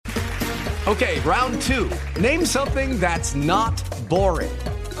Okay, round two. Name something that's not boring.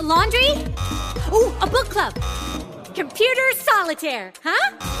 A laundry? Ooh, a book club. Computer solitaire,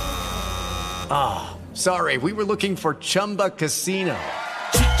 huh? Ah, sorry, we were looking for Chumba Casino.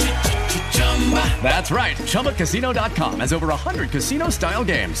 That's right, ChumbaCasino.com has over 100 casino-style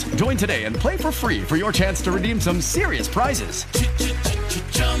games. Join today and play for free for your chance to redeem some serious prizes.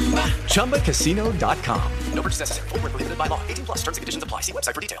 ChumbaCasino.com. No purchase necessary. Void where prohibited by law. 18+ terms and conditions apply. See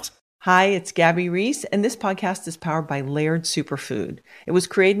website for details. Hi, it's Gabby Reese, and this podcast is powered by Laird Superfood. It was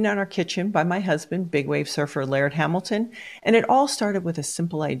created in our kitchen by my husband, big wave surfer Laird Hamilton, and it all started with a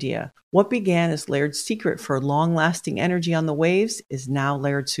simple idea. What began as Laird's secret for long-lasting energy on the waves is now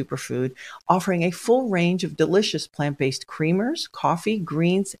Laird Superfood, offering a full range of delicious plant-based creamers, coffee,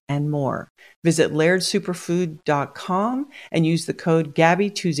 greens, and more. Visit lairdsuperfood.com and use the code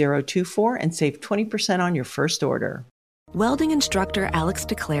GABBY2024 and save 20% on your first order. Welding instructor Alex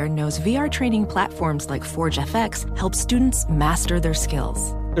DeClaire knows VR training platforms like ForgeFX help students master their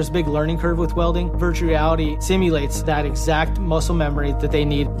skills. There's a big learning curve with welding. Virtual reality simulates that exact muscle memory that they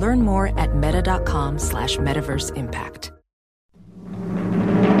need. Learn more at meta.com/metaverseimpact.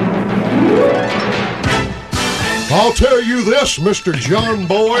 I'll tell you this, Mr. John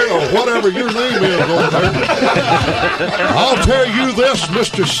Boy, or whatever your name is over there. I'll tell you this,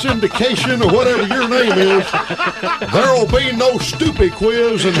 Mr. Syndication, or whatever your name is. There'll be no stupid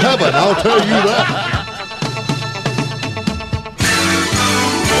quiz in heaven, I'll tell you that.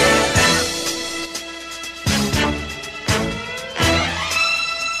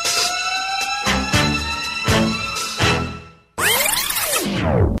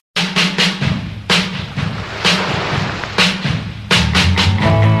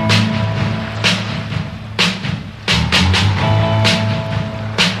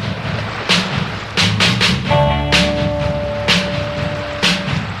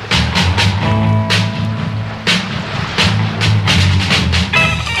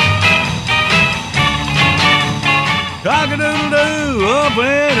 Cock-a-doodle-doo, Up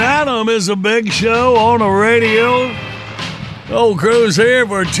and Adam is a big show on the radio. Old Crew's here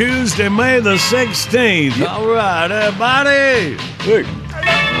for Tuesday, May the 16th. All right, everybody. All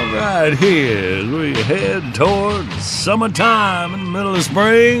right, here as we head towards summertime in the middle of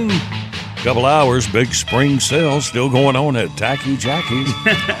spring. Couple hours, big spring sale still going on at Tacky Jackie's.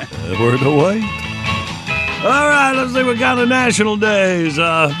 We're the way. All right, let's see what kind of national days.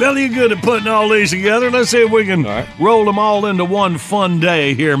 Billy, you're good at putting all these together. Let's see if we can roll them all into one fun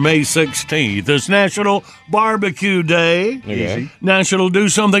day here, May 16th. It's National Barbecue Day. Okay. National Do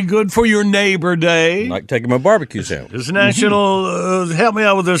Something Good for Your Neighbor Day. Like taking my barbecue sandwich. It's National, help me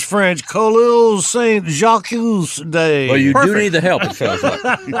out with this French, Coquille Saint-Jacques Day. Well, you do need the help, it sounds like.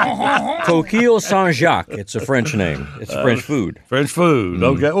 Coquille Saint-Jacques. It's a French name. It's French food. French food,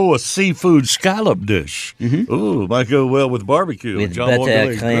 okay. Oh, a seafood scallop dish. Ooh, might go well with barbecue. With John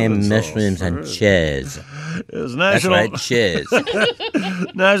butter, cream, mushrooms, and cheese. It's That's National, right, cheese.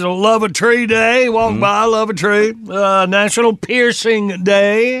 National Love a Tree Day. Walk by, love a tree. National Piercing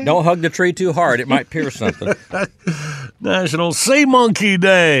Day. Don't hug the tree too hard. It might pierce something. National Sea Monkey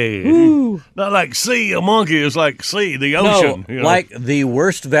Day. Ooh. Not like see a monkey. It's like sea, the ocean. No, like the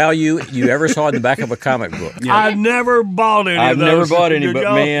worst value you ever saw in the back of a comic book. Yeah. I never bought any I've of those. never bought any, but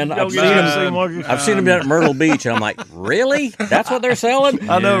man, I've seen them down at Myrtle Beach, and I'm like, really? That's what they're selling?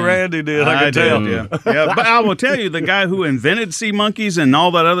 I know Randy did. I can tell. Yeah. But I will tell you, the guy who invented sea monkeys and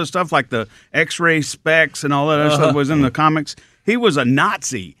all that other stuff, like the X-ray specs and all that other stuff was in the comics, he was a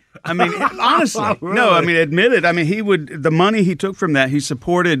Nazi. I mean, honestly, Really? no, I mean, admit it. I mean, the money he took from that, he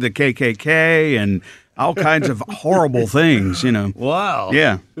supported the KKK and all kinds of horrible things, you know. Wow.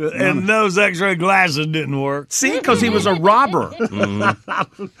 Yeah. And those X-ray glasses didn't work. See, because he was a robber.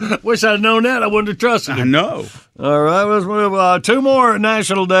 Wish I'd known that. I wouldn't have trusted him. I know. All right, let's move. Two more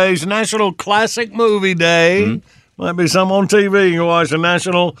national days. National Classic Movie Day. Might be some on TV. You can watch the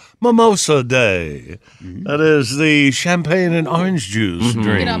National Mimosa Day. That is the champagne and orange juice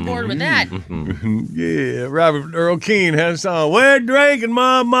drink. Get on board with that. Yeah, Robert Earl Keen has a song. We're drinking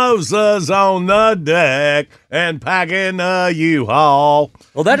mimosas on the deck and packing a U-Haul.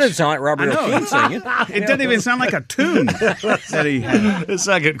 Well, that doesn't sound like Robert Earl Keen singing. It doesn't even sound like a tune that he had. It's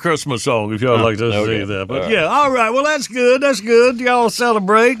like a Christmas song, if y'all like to okay. see that. But yeah, all right. Well, that's good. That's good. Y'all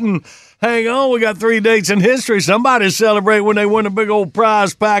celebrate and hang on. We got 3 dates in history. Somebody celebrate when they win a big old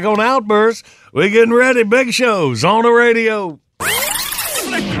prize pack on Outburst. We're getting ready. Big shows on the radio.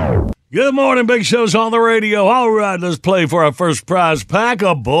 Good morning, Big Show's on the radio. All right, let's play for our first prize pack,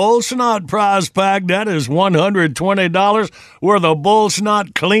 a Bull Snot prize pack. That is $120 worth of Bull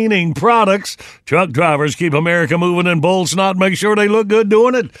Snot cleaning products. Truck drivers keep America moving in Bull Snot. Make sure they look good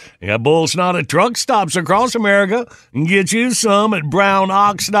doing it. You got Bull Snot at truck stops across America. And get you some at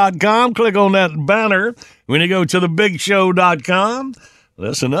brownox.com. Click on that banner when you go to thebigshow.com.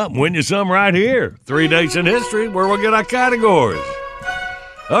 Listen up, win you some right here. 3 dates in history where we'll get our categories.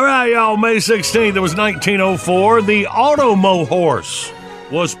 All right, y'all, May 16th, it was 1904. The Automo horse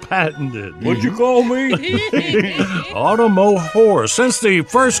was patented. What'd you call me? Automo horse. Since the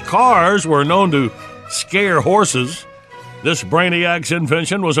first cars were known to scare horses, this brainiac's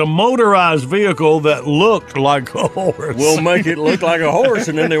invention was a motorized vehicle that looked like a horse. We'll make it look like a horse,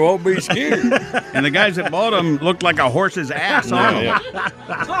 and then they won't be scared. And the guys that bought them looked like a horse's ass on them.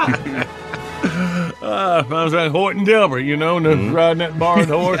 I was at Horton Delbert, riding that barred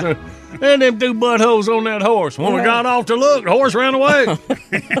horse. And them 2 buttholes on that horse. When we got off to look, the horse ran away.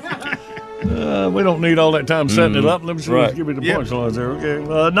 We don't need all that time setting it up. Let me see. Right. Give me the punchlines there. Okay.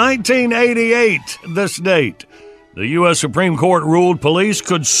 1988, this date. The U.S. Supreme Court ruled police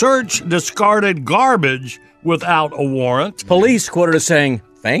could search discarded garbage without a warrant. Police quoted as saying,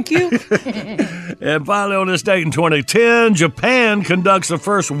 thank you. And finally, on this date in 2010, Japan conducts the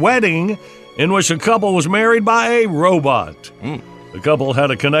first wedding in which a couple was married by a robot. The couple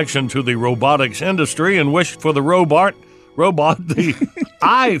had a connection to the robotics industry and wished for the robot, the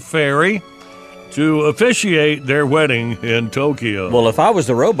iFairy, to officiate their wedding in Tokyo. Well, if I was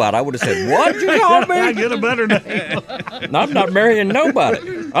the robot, I would have said, what'd you call me? I get a better name. I'm not marrying nobody.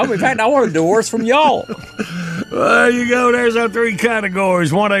 In fact, I want a divorce from y'all. There you go. There's our 3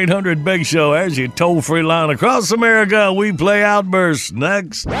 categories. 1-800-BIG-SHOW. There's your toll-free line across America. We play Outbursts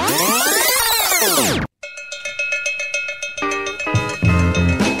next.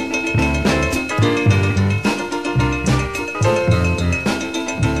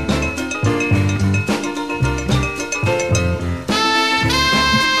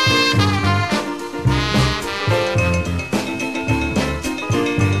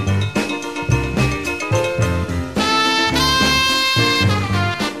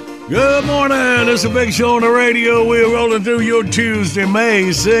 Good morning. It's a Big Show on the radio. We're rolling through your Tuesday, May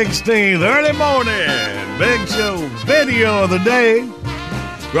 16th. Early morning. Big Show video of the day.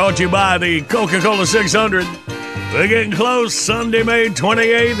 Brought to you by the Coca-Cola 600. We're getting close. Sunday, May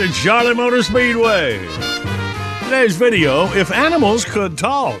 28th at Charlotte Motor Speedway. Today's video, if animals could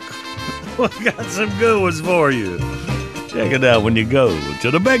talk. We got some good ones for you. Check it out when you go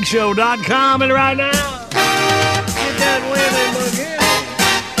to thebigshow.com. And right now, get that winning again.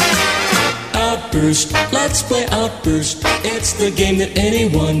 Outburst, let's play Outburst. It's the game that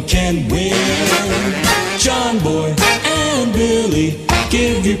anyone can win. John Boy and Billy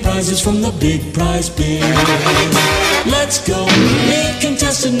give you prizes from the big prize bin. Let's go, meet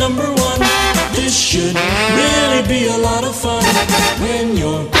contestant number 1. This should really be a lot of fun. When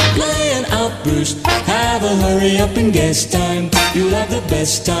you're playing Outburst, have a hurry up and guess time. You'll have the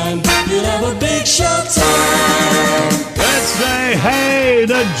best time. You'll have a big show time. Let's say hey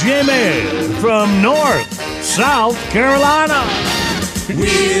to Jimmy from South Carolina.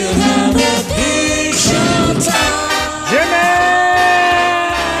 We'll have a big show time.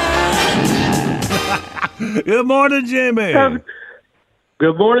 Jimmy! Good morning, Jimmy.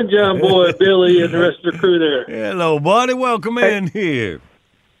 Good morning, John Boy, Billy, and the rest of the crew there. Hello, buddy. Welcome in here.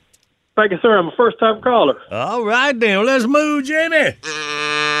 Thank you, sir. I'm a first-time caller. All right, then. Let's move, Jimmy.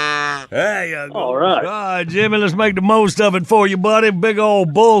 There you go. All right. All right, Jimmy, let's make the most of it for you, buddy. Big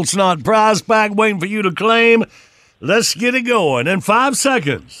old Bull Snot prize pack waiting for you to claim. Let's get it going. In 5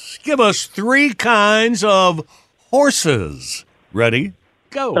 seconds, give us 3 kinds of horses. Ready?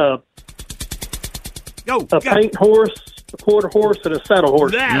 Go. A paint horse, a quarter horse, and a saddle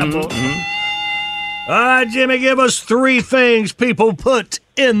horse. All right, Jimmy, give us 3 things people put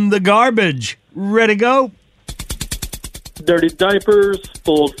in the garbage. Ready, go? Dirty diapers,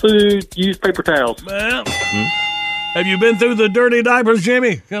 spoiled food, used paper towels. Well, have you been through the dirty diapers,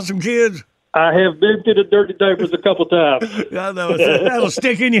 Jimmy? Got some kids? I have been through the dirty diapers a couple times. I know. That'll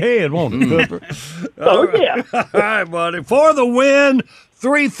stick in your head, won't it? Yeah. All right, buddy. For the win,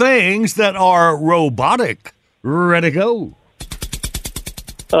 3 things that are robotic. Ready, go?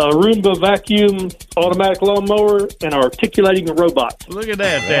 Roomba vacuum, automatic lawnmower, and articulating robot. Look at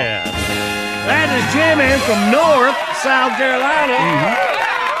that, Dad. That is Jimmy from South Carolina.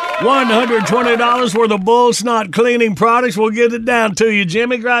 $120 worth of Bull Snot cleaning products. We'll get it down to you,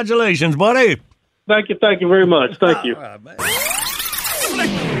 Jimmy. Congratulations, buddy. Thank you very much. Thank you. All right, man.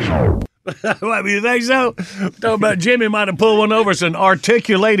 What, you think so? Talking about Jimmy might have pulled one over. It's an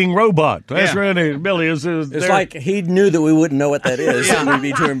articulating robot. That's really, Billy. It's like he knew that we wouldn't know what that is. And we'd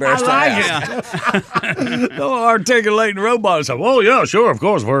be too embarrassed to ask. No articulating robot. So, oh, yeah, sure, of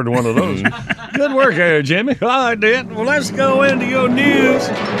course, I've heard of one of those. Good work there, Jimmy. All right, then. Well, let's go into your news.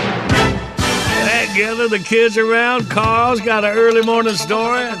 Together, the kids around. Carl's got an early morning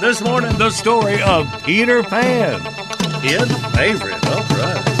story. This morning, the story of Peter Pan. His favorite. All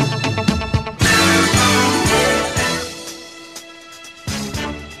right.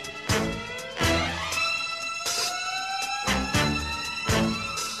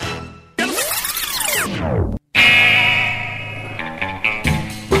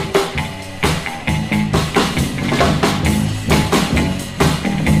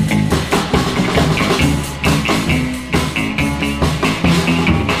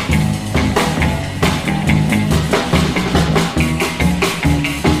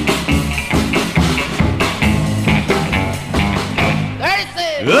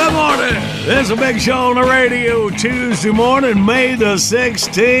 It's a big show on the radio Tuesday morning, May the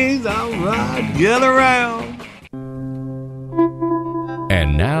 16th. All right, get around.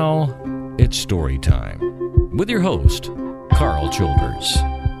 And now, it's story time with your host, Carl Childers.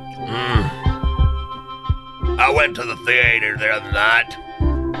 I went to the theater the other night.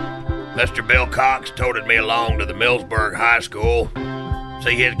 Mr. Bill Cox toted me along to the Millsburg High School.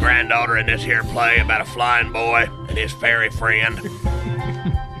 See his granddaughter in this here play about a flying boy and his fairy friend.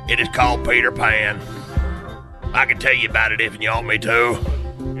 It is called Peter Pan. I can tell you about it if you want me to.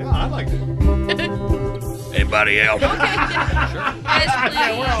 Yeah, I like it. Anybody else?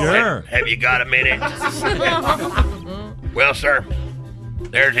 Sure. Have you got a minute? Well, sir,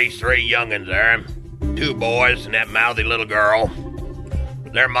 there's these three young'uns there. 2 boys and that mouthy little girl.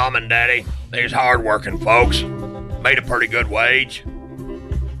 Their mom and daddy, they's hard-working folks. Made a pretty good wage.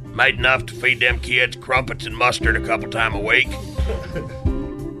 Made enough to feed them kids crumpets and mustard a couple times a week.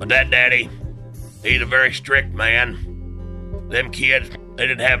 But that daddy, he's a very strict man. Them kids, they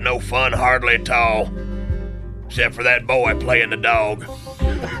didn't have no fun hardly at all. Except for that boy playing the dog.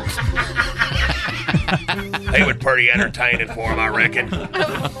 He was pretty entertaining for him, I reckon.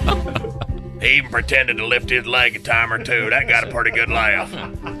 He even pretended to lift his leg a time or two. That got a pretty good laugh.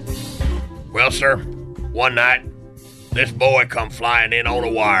 Well, sir, one night, this boy come flying in on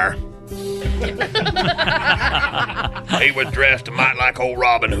a wire. He was dressed a mite like old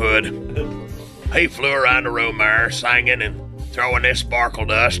Robin Hood. He flew around the room there, singing and throwing this sparkle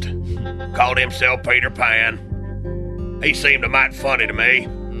dust. Called himself Peter Pan. He seemed a mite funny to me.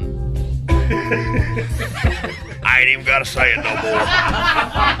 I ain't even got to say it no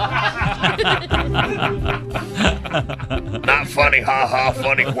more. Not funny, ha-ha,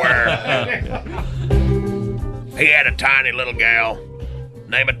 funny where. He had a tiny little gal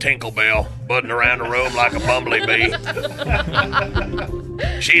named Tinklebell, budding around the room like a bumblebee.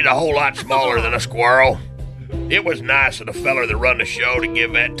 She's a whole lot smaller than a squirrel. It was nice of the feller that run the show to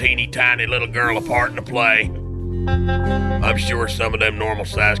give that teeny tiny little girl a part in the play. I'm sure some of them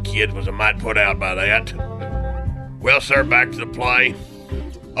normal-sized kids was a mite put out by that. Well, sir, back to the play.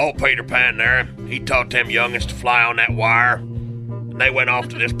 Old Peter Pan there, he taught them youngins to fly on that wire, and they went off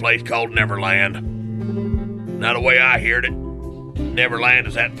to this place called Neverland. Now, the way I heard it, Neverland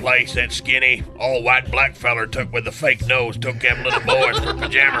is that place that skinny, all-white black feller took with the fake nose took them little boys for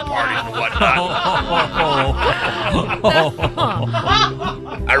pajama parties and whatnot.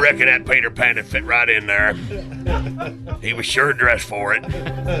 I reckon that Peter Pan would fit right in there. He was sure dressed for it.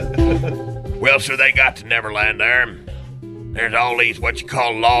 Well, sir, they got to Neverland there. There's all these what you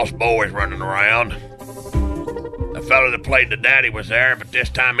call lost boys running around. The fella that played the daddy was there, but this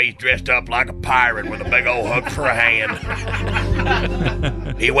time he's dressed up like a pirate with a big old hook for a hand.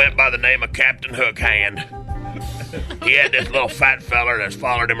 He went by the name of Captain Hook Hand. He had this little fat feller that's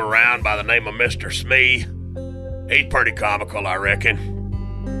followed him around by the name of Mr. Smee. He's pretty comical, I reckon.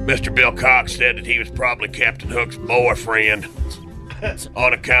 Mr. Bill Cox said that he was probably Captain Hook's boyfriend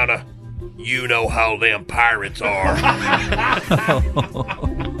on account of you know how them pirates are.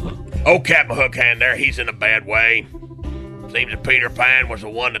 Old Captain Hook Hand there, he's in a bad way. Seems that Peter Pan was the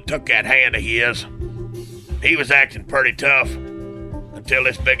one that took that hand of his. He was acting pretty tough until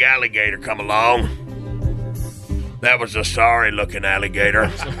this big alligator come along. That was a sorry-looking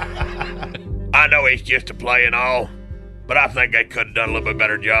alligator. I know he's just a play and all, but I think they could have done a little bit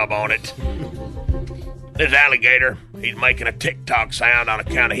better job on it. This alligator, he's making a tick-tock sound on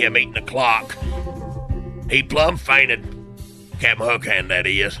account of him eating the clock. He plumb fainted. Captain Hook Hand, that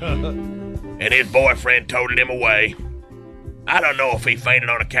is. And his boyfriend toted him away. I don't know if he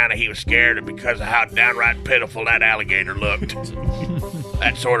fainted on account of he was scared or because of how downright pitiful that alligator looked.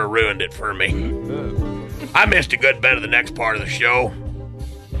 That sort of ruined it for me. I missed a good bit of the next part of the show.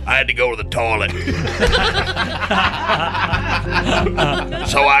 I had to go to the toilet.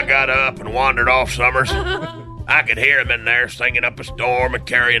 So I got up and wandered off Summers. I could hear him in there singing up a storm and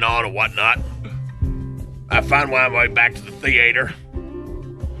carrying on and whatnot. I found my way back to the theater.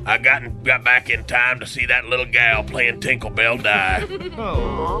 I got back in time to see that little gal playing Tinkerbell die.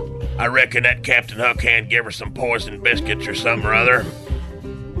 I reckon that Captain Hook Hand gave her some poisoned biscuits or something or other.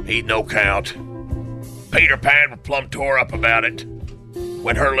 He'd no count. Peter Pan was plumb tore up about it.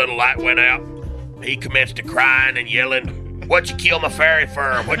 When her little light went out, he commenced to crying and yelling, "What'd you kill my fairy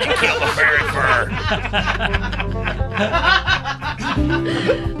for? What'd you kill my fairy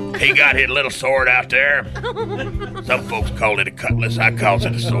for?" He got his little sword out there. Some folks call it a cutlass. I calls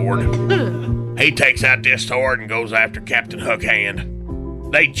it a sword. He takes out this sword and goes after Captain Hook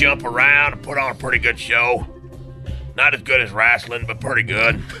Hand. They jump around and put on a pretty good show. Not as good as wrestling, but pretty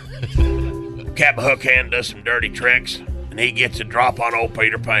good. Captain Hook Hand does some dirty tricks, and he gets a drop on old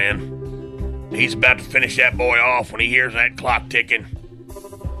Peter Pan. He's about to finish that boy off when he hears that clock ticking.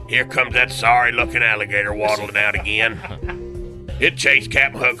 Here comes that sorry-looking alligator waddling out again. It chased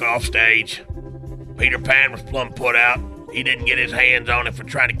Captain Hook off stage. Peter Pan was plumb put out. He didn't get his hands on it for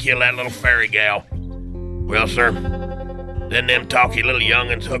trying to kill that little fairy gal. Well, sir, then them talky little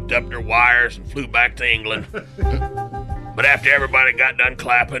young'uns hooked up their wires and flew back to England. But after everybody got done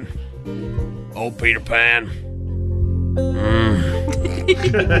clapping, old Peter Pan...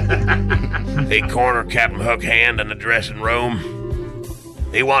 He cornered Captain Hook Hand in the dressing room.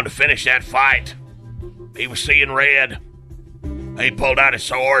 He wanted to finish that fight. He was seeing red. He pulled out his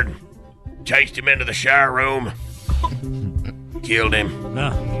sword, chased him into the shower room, killed him.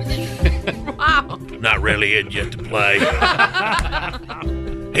 Wow. Not really it, just to play.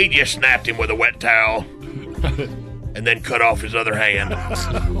 He just snapped him with a wet towel and then cut off his other hand.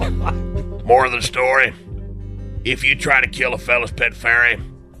 Moral of the story, if you try to kill a fella's pet fairy,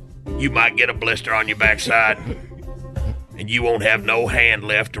 you might get a blister on your backside, and you won't have no hand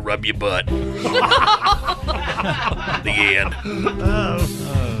left to rub your butt. The end.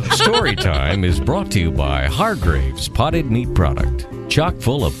 Story Time is brought to you by Hargrave's Potted Meat Product. Chock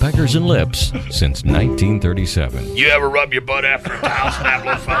full of peckers and lips since 1937. You ever rub your butt after a towel snap,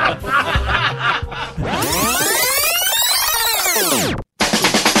 little fella?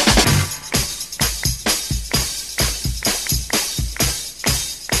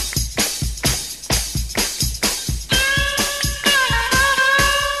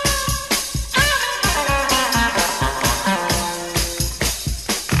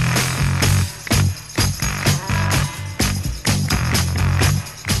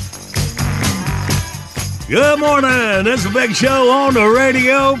 Good morning. It's a big show on the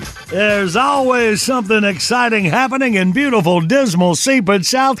radio. There's always something exciting happening in beautiful Dismal Seepage,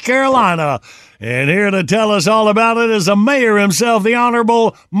 South Carolina. And here to tell us all about it is the mayor himself, the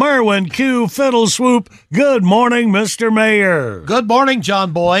Honorable Merwin Q. Fiddleswoop. Good morning, Mr. Mayor. Good morning,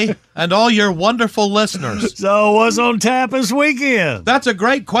 John Boy, and all your wonderful listeners. So what's on tap this weekend? That's a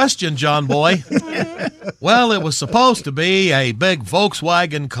great question, John Boy. Well, it was supposed to be a big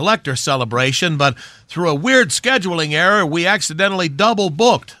Volkswagen collector celebration, but through a weird scheduling error, we accidentally double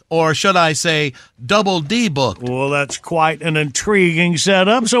booked, or should I say, double D-booked. Well, that's quite an intriguing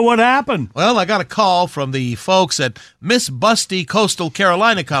setup. So what happened? Well, I got a call from the folks at Miss Busty Coastal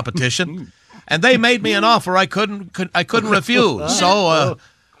Carolina competition, and they made me an offer I couldn't refuse. So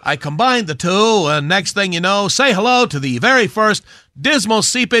I combined the two, and next thing you know, say hello to the very first Dismal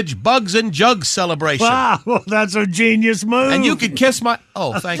Seepage Bugs and Jugs celebration. Wow, well, that's a genius move. And you could kiss my...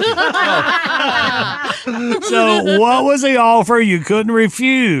 Oh, thank you. Oh. So what was the offer you couldn't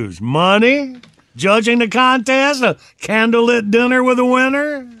refuse? Money? Judging the contest? A candlelit dinner with a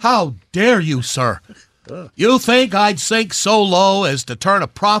winner? How dare you, sir? You think I'd sink so low as to turn a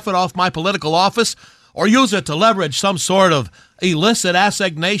profit off my political office or use it to leverage some sort of illicit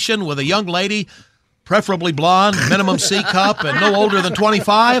assignation with a young lady, preferably blonde, minimum C cup, and no older than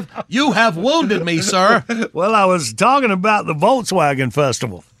 25? You have wounded me, sir. Well, I was talking about the Volkswagen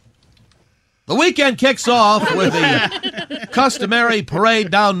Festival. The weekend kicks off with the customary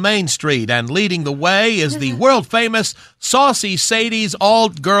parade down Main Street, and leading the way is the world-famous Saucy Sadie's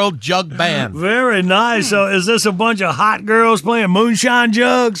all-girl jug band. Very nice. So is this a bunch of hot girls playing moonshine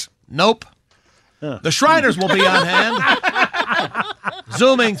jugs? Nope. The Shriners will be on hand,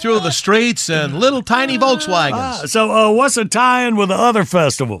 zooming through the streets in little tiny Volkswagens. So what's the tie-in with the other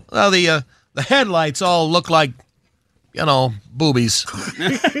festival? Well, the headlights all look like, you know, boobies.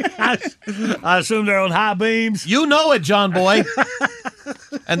 I assume they're on high beams? You know it, John Boy.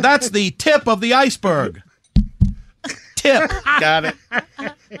 And that's the tip of the iceberg. tip. Got it.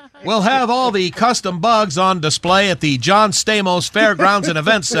 We'll have all the custom bugs on display at the John Stamos Fairgrounds and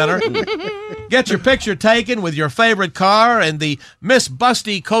Event Center. Get your picture taken with your favorite car, and the Miss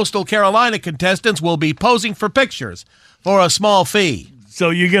Busty Coastal Carolina contestants will be posing for pictures for a small fee. So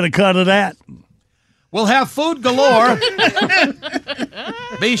you get a cut of that? We'll have food galore.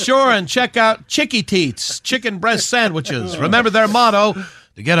 Be sure and check out Chicky Teats chicken breast sandwiches. Remember their motto,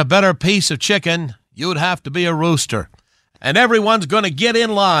 to get a better piece of chicken, you'd have to be a rooster. And everyone's going to get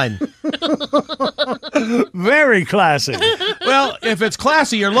in line. Very classy. Well, if it's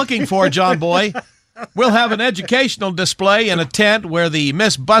classy you're looking for, John Boy, we'll have an educational display in a tent where the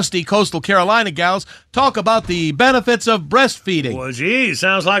Miss Busty Coastal Carolina gals talk about the benefits of breastfeeding. Well, gee,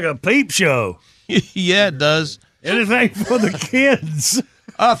 sounds like a peep show. Yeah, it does. Anything for the kids.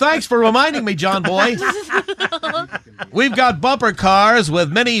 Thanks for reminding me, John Boy. We've got bumper cars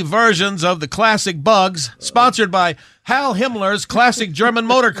with many versions of the classic bugs, sponsored by Hal Himmler's Classic German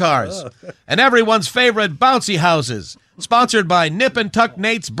Motor Cars, and everyone's favorite bouncy houses, sponsored by Nip and Tuck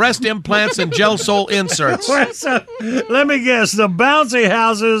Nate's breast implants and gel sole inserts. So, let me guess, the bouncy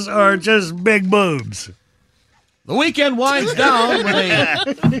houses are just big boobs. The weekend winds down with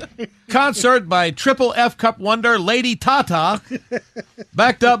a concert by Triple F Cup wonder Lady Tata,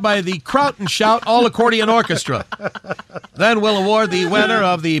 backed up by the Kraut and Shout All Accordion Orchestra. Then we'll award the winner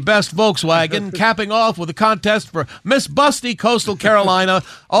of the best Volkswagen, capping off with a contest for Miss Busty Coastal Carolina,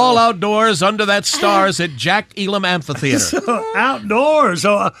 all outdoors under that stars at Jack Elam Amphitheater. So, outdoors.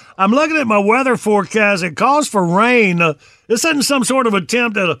 So I'm looking at my weather forecast. It calls for rain. This isn't some sort of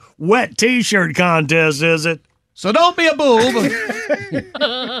attempt at a wet T-shirt contest, is it? So don't be a boob,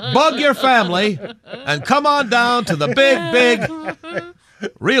 bug your family, and come on down to the big,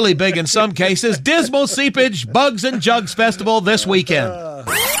 really big in some cases, Dismal Seepage Bugs and Jugs Festival this weekend.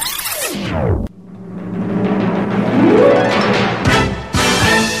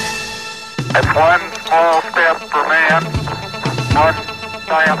 It's one small step for man, one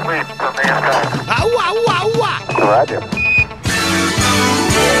giant leap for mankind. Roger.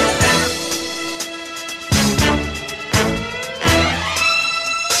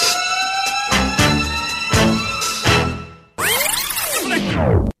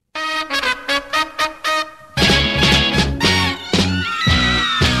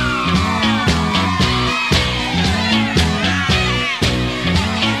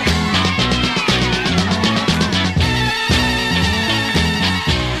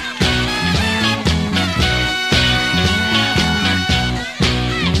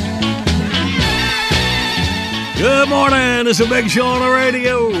 Good morning. It's a big show on the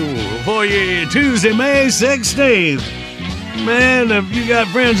radio for you Tuesday, May 16th. Man, if you got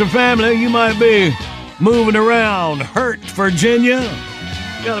friends or family, you might be moving around Hurt, Virginia.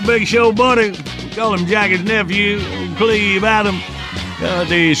 Got a big show buddy. We call him Jackie's nephew, Cleve Adam. Got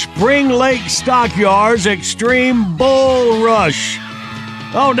the Spring Lake Stockyards Extreme Bull Rush.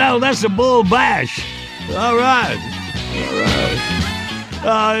 Oh, no, that's the Bull Bash. All right.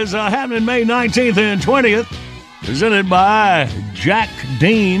 It's happening May 19th and 20th. Presented by Jack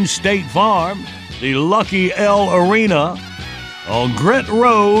Dean State Farm, the Lucky L Arena on Grit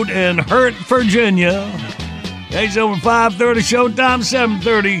Road in Hurt, Virginia. It's over 5:30, showtime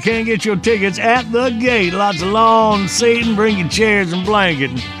 7:30. You can't get your tickets at the gate. Lots of lawn seating. Bring your chairs and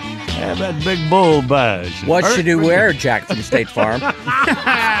blanket. Have that big bull bash. What should you wear, Jack from State Farm? Let's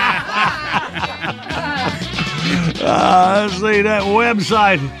see that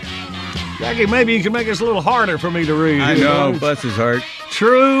website. Jackie, maybe you can make this a little harder for me to read. I know, bless his heart.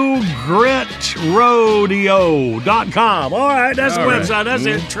 TrueGritRodeo.com. All right, that's the website. That's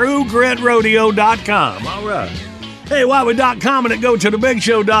it, TrueGritRodeo.com. All right. Hey, while we're .com and go to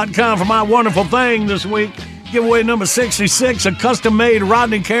thebigshow.com for my wonderful thing this week. Giveaway number 66, a custom-made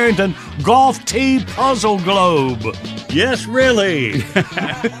Rodney Carrington golf tee puzzle globe. Yes, really.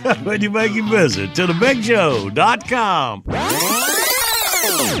 When you make your visit to thebigshow.com.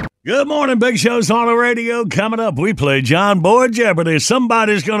 Good morning, Big Show's on the radio. Coming up, we play John Boy Jeopardy.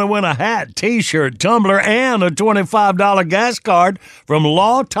 Somebody's going to win a hat, T-shirt, tumbler, and a $25 gas card from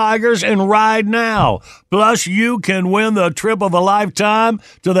Law Tigers and Ride Now. Plus, you can win the trip of a lifetime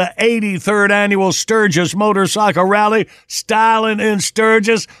to the 83rd Annual Sturgis Motorcycle Rally, Styling in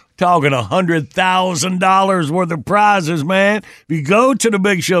Sturgis. Talking $100,000 worth of prizes, man. If you go to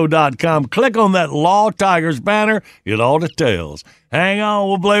thebigshow.com, click on that Law Tigers banner, get all details. Hang on,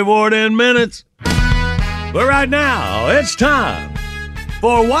 we'll play more in minutes. But right now, it's time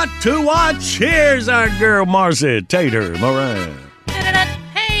for What to Watch. Here's our girl, Marcy Tater Moran.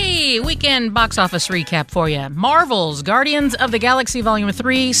 Hey, weekend box office recap for you. Marvel's Guardians of the Galaxy Volume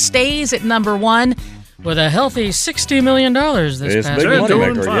 3 stays at number 1. with a healthy $60 million this It's past big week. money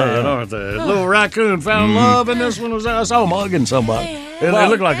Doing maker, fine, yeah. aren't they? Little raccoon found love, and this one was I saw him hugging somebody. It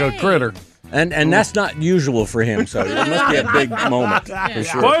looked like a critter. And that's not usual for him, so it must be a big moment for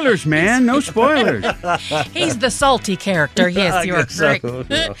sure. Spoilers, man. No spoilers. He's the salty character. Yes, you are correct.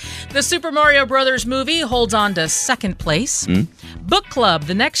 The Super Mario Brothers movie holds on to second place. Book Club,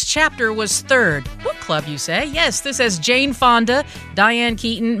 the next chapter was third. Book Club, you say? Yes, this has Jane Fonda, Diane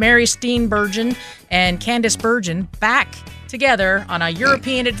Keaton, Mary Steenburgen, and Candice Bergen back together on a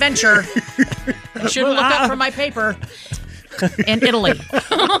European adventure. I shouldn't look up from my paper. In Italy.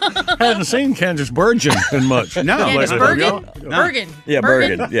 Hadn't seen Candice Bergen in much. No. Candice Bergen? Bergen. Yeah,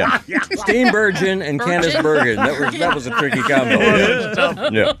 Bergen. Yeah. Steenburgen and Candice Bergen. That was a tricky combo.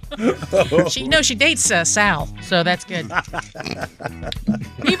 Yeah. She dates Sal, so that's good.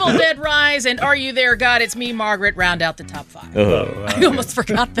 Evil Dead Rise and Are You There, God? It's Me, Margaret, round out the top 5. I almost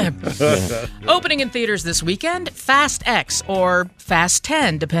forgot them. Opening in theaters this weekend, Fast X or Fast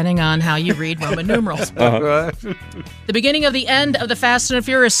 10, depending on how you read Roman numerals. The beginning of the end of the Fast and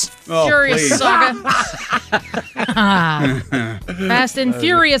Furious saga. Fast and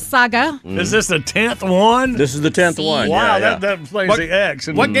Furious saga. Is this the 10th one? This is the 10th one. Wow, yeah. that plays the X.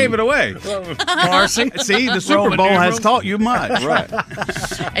 And What gave it away? Marcy? See, the Super Roman Bowl has numerals? taught you much. Right.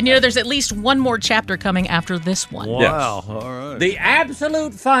 And there's at least one more chapter coming after this one. Wow, all right. The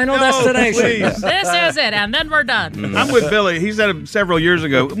absolute final destination. please. This is it, and then we're done. I'm with Billy. He said it several years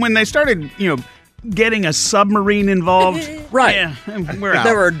ago when they started, getting a submarine involved. Right. Yeah, we're out.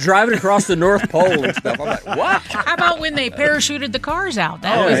 They were driving across the North Pole and stuff. I'm like, what? How about when they parachuted the cars out?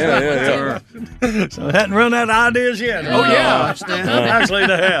 That was fun, too. So hadn't run out of ideas yet. Oh, yeah. Actually,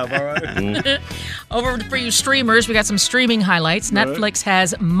 they have. All right. Over for you streamers, we got some streaming highlights. Netflix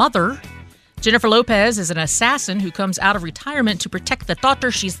has Mother. Jennifer Lopez is an assassin who comes out of retirement to protect the daughter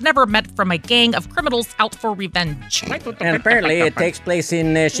she's never met from a gang of criminals out for revenge. And apparently it takes place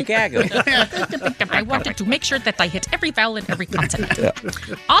in Chicago. I wanted to make sure that I hit every vowel in every consonant.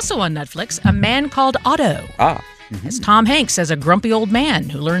 Also on Netflix, A Man Called Otto. It's Tom Hanks as a grumpy old man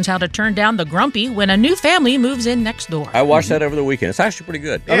who learns how to turn down the grumpy when a new family moves in next door. I watched that over the weekend. It's actually pretty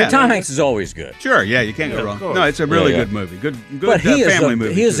good. I mean, Tom Hanks is always good. Sure, yeah, you can't go wrong. No, it's a really good movie. Good But he family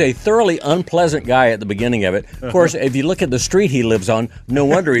movie. He is a thoroughly unpleasant guy at the beginning of it. Of course, if you look at the street he lives on, no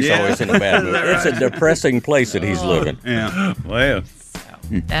wonder he's always in a bad mood. It's a depressing place that he's living. Yeah. Well.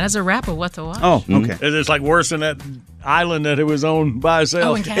 That is a wrap of what to watch. Oh, okay. It's like worse than that island that it was on by itself.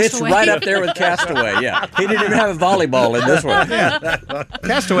 Oh, and Castaway. It's right up there with Castaway, yeah. He didn't even have a volleyball in this one.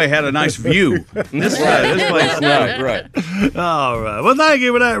 Castaway had a nice view. This place. Right. All right. Well, thank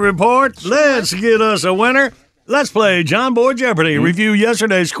you for that report. Let's get us a winner. Let's play John Boy Jeopardy. Review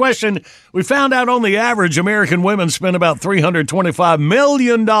yesterday's question. We found out on the average, American women spend about $325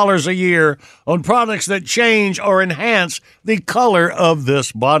 million a year on products that change or enhance the color of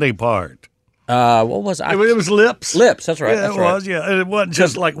this body part. What was I? It was lips. Lips, that's right. Yeah, that's it right. was, yeah. It wasn't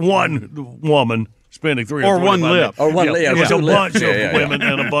just like one woman spending $325 Or one lip. Or one lip. It was a two bunch lips. of women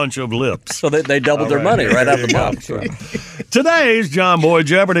and a bunch of lips. So they doubled their money right out of the box. Right. Today's John Boy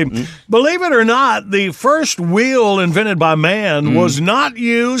Jeopardy. Believe it or not, the first wheel invented by man was not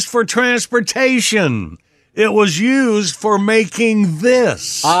used for transportation. It was used for making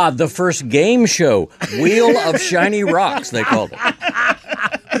this. The first game show, Wheel of Shiny Rocks, they called it.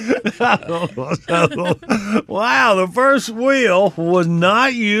 Wow, the first wheel was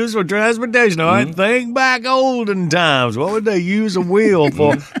not used for transportation. All right, think back olden times. What would they use a wheel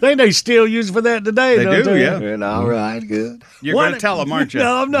for? I think they still use it for that today. They don't do, they? yeah. All right, good. You're going to tell them, aren't you?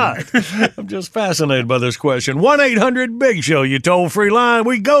 No, I'm not. I'm just fascinated by this question. 1-800-BIG-SHOW, you toll-free line.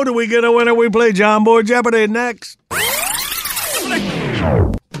 We go till we get a winner. We play John Boy Jeopardy next.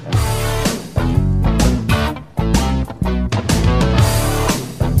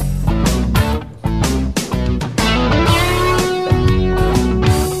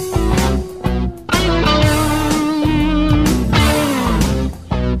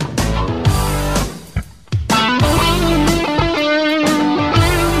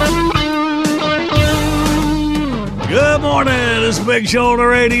 Good morning. It's Big Show on the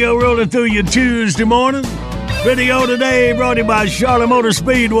radio, rolling through your Tuesday morning. Video today brought to you by Charlotte Motor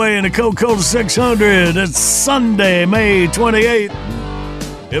Speedway and the Coca-Cola 600. It's Sunday, May 28th.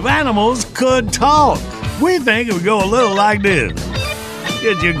 If animals could talk, we think it would go a little like this.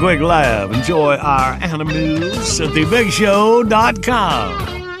 Get you a quick laugh. Enjoy our animals at thebigshow.com.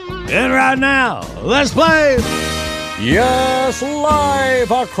 And right now, let's play. Yes, live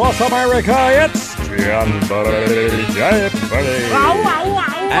across America, it's John Boy Jeopardy.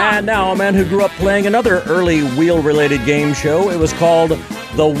 And now a man who grew up playing another early wheel-related game show. It was called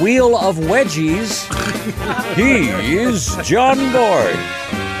the wheel of wedgies. He's John Boy.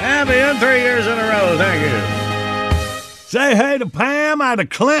 Happy 3 years in a row. Thank you. Say hey to Pam out of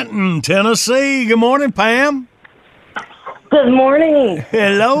Clinton, Tennessee. Good morning, Pam. Good morning.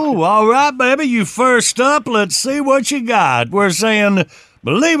 Hello. All right, baby. You first up. Let's see what you got. We're saying,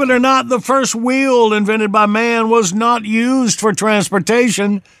 believe it or not, the first wheel invented by man was not used for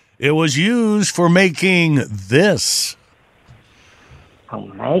transportation. It was used for making this. For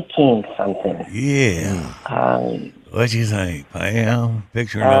making something. Yeah. What do you think, Pam?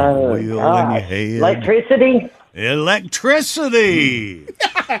 Picturing a wheel in your head. Electricity? Electricity.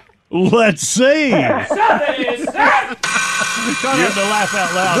 Let's see. Try not to laugh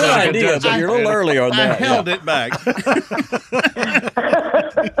out loud. Good idea, but you're a little early on that. I held it back.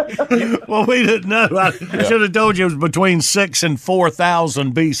 Well, we didn't know. I should have told you it was between 6 and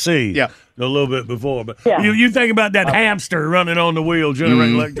 4,000 BC. Yeah. A little bit before. But Yeah. you think about that hamster running on the wheel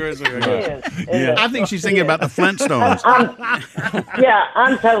generating electricity. I guess. Yes. I think she's thinking about the Flintstones.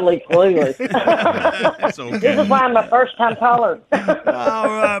 I'm totally clueless. That's okay. This is why I'm a first-time caller. All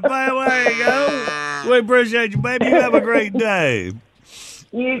right, baby, there you go. We appreciate you, baby. You have a great day.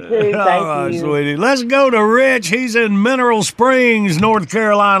 You too. All Thank right, you. sweetie. Let's go to Rich. He's in Mineral Springs, North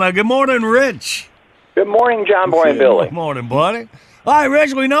Carolina. Good morning, Rich. Good morning, John Boy and Billy. Good morning, buddy. All right,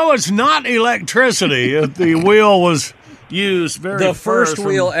 Rich, we know it's not electricity. If the wheel was used The first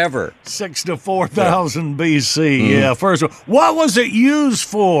wheel ever. 6 to 4,000 BC. Yeah, first one. What was it used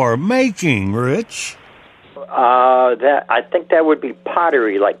for making, Rich? I think that would be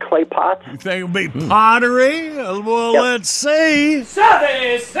pottery, like clay pots. You think it would be pottery? Well, let's see.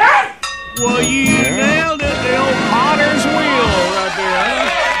 Well, you nailed it. The old potter's wheel right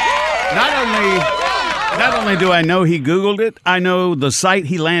there. Not only do I know he Googled it, I know the site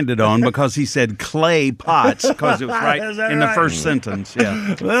he landed on because he said clay pots because it was right Is that in the right? first sentence.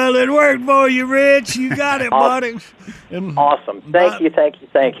 Yeah. Well, it worked for you, Rich. You got it, buddy. And Awesome. Thank you.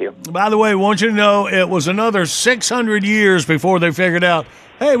 by the way, I want you to know it was another 600 years before they figured out,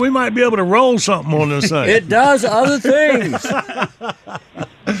 hey, we might be able to roll something on this thing. It does other things.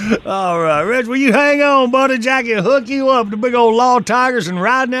 All right, Rich, will you hang on, buddy? Jackie will hook you up to big old Law Tigers and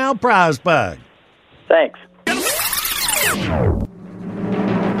Ride Now prize pack. Thanks.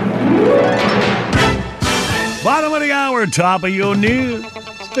 Bottom of the hour, top of your news.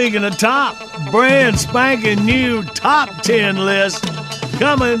 Speaking of top, brand spanking new top 10 list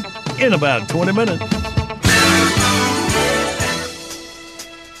coming in about 20 minutes.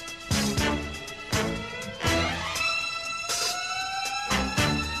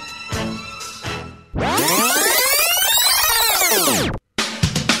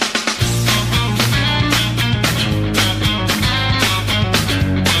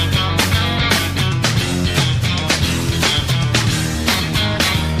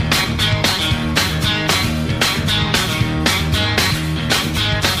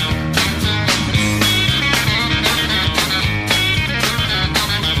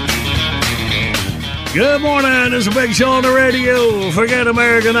 Good morning. It's a big show on the radio. Forget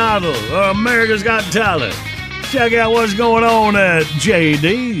American Idol or America's Got Talent. Check out what's going on at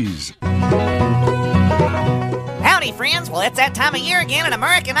JD's. Howdy, friends. Well, it's that time of year again, and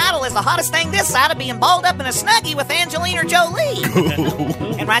American Idol is the hottest thing this side of being balled up in a Snuggie with Angelina Jolie.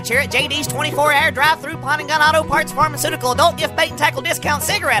 And right here at JD's 24-hour drive-through pawn and gun auto parts pharmaceutical adult gift bait and tackle discount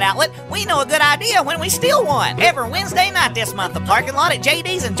cigarette outlet, we know a good idea when we steal one. Every Wednesday night this month, the parking lot at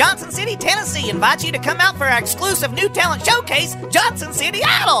JD's in Johnson City, Tennessee invites you to come out for our exclusive new talent showcase, Johnson City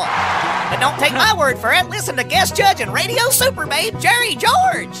Idol. But don't take my word for it. Listen to guest judge and radio super babe, Jerry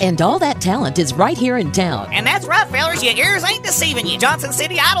George. And all that talent is right here in town. And that's right, fellers, your ears ain't deceiving you. Johnson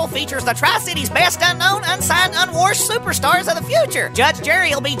City Idol features the Tri-City's best unknown, unsigned, unwashed superstars of the future. Judge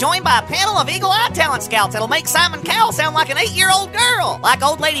Jerry will be joined by a panel of eagle-eyed talent scouts that'll make Simon Cowell sound like an 8-year-old girl. Like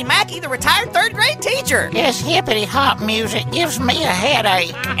old lady Mackie, the retired third-grade teacher. This hippity-hop music gives me a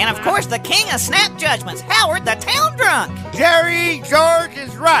headache. And of course, the king of snap judgments, Howard the Town Drunk. Jerry George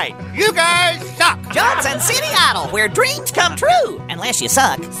is right. You guys suck. Johnson City Idol, where dreams come true. Unless you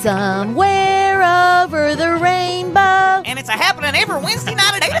suck. Somewhere over the rainbow. And it's a happening every Wednesday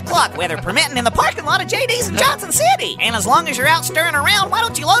night at 8 o'clock, weather permitting, in the parking lot of JD's in Johnson City. And as long as you're out stirring around, why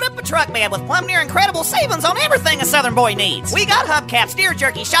don't you load up a truck bed with plumb near incredible savings on everything a Southern boy needs. We got hubcaps, deer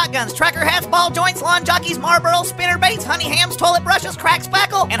jerky, shotguns, trucker hats, ball joints, lawn jockeys, Marlboro, spinner baits, honey hams, toilet brushes, crack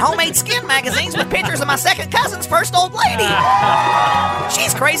spackle, and homemade skin magazines with pictures of my second cousin's first old lady.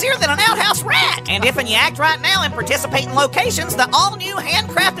 She's crazier than an outhouse rat. And if you act right now and participate in locations, the all-new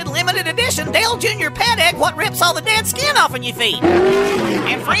handcrafted limited edition Dale Jr. pet egg what rips all the dead skin off of your feet.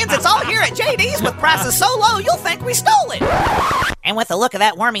 And friends, it's all here at JD's with prices so low you'll think we stole it. And with the look of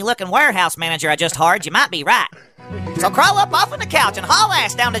that wormy-looking warehouse manager I just hired, you might be right. So crawl up off on the couch and haul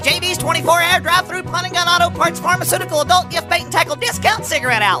ass down to JD's 24-hour drive-through Punning Gun Auto Parts Pharmaceutical Adult Gift Bait and Tackle Discount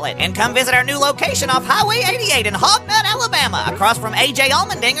Cigarette Outlet. And come visit our new location off Highway 88 in Hog Nut, Alabama, across from A.J.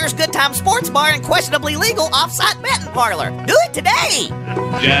 Allmendinger's Good Time Sports Bar and questionably legal off-site betting parlor. Do it today!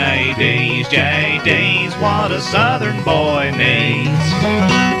 JD's, what a Southern boy needs.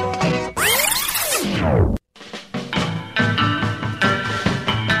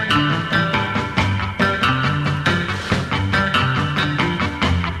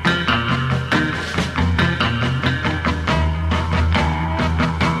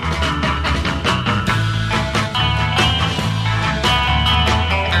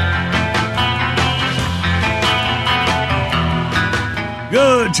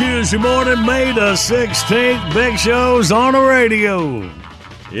 Good Tuesday morning, May the 16th. Big Show's on the radio.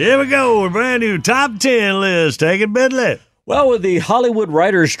 Here we go, a brand new top 10 list. Take it, Bidley. Well, with the Hollywood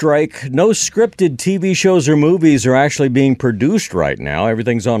writer's strike, no scripted TV shows or movies are actually being produced right now.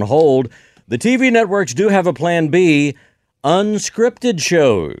 Everything's on hold. The TV networks do have a plan B, unscripted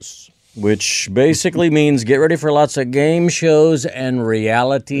shows, which basically means get ready for lots of game shows and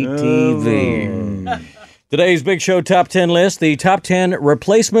reality TV. Today's Big Show Top 10 list, the top 10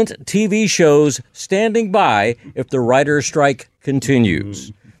 replacement TV shows standing by if the writer's strike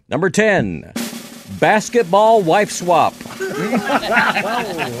continues. Number 10, Basketball Wife Swap.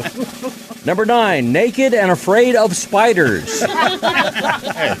 Number 9, Naked and Afraid of Spiders.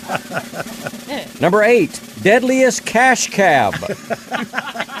 Number 8, Deadliest Cash Cab.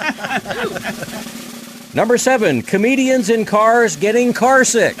 Number 7, Comedians in Cars Getting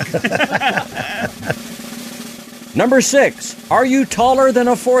Carsick. Number 6, Are You Taller Than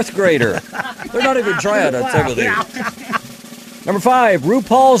a Fourth Grader? They're not even trying on some of these. Number 5,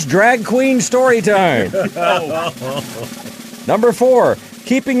 RuPaul's Drag Queen Storytime. Number 4,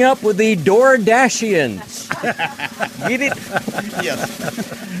 Keeping Up with the DoorDashians. Get it?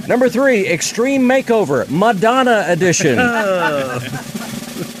 Yes. Number 3, Extreme Makeover, Madonna Edition.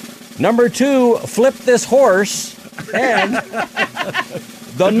 Number 2, Flip This Horse. And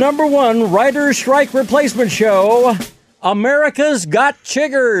the number 1 writer's strike replacement show, America's Got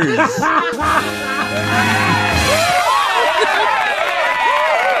Chiggers.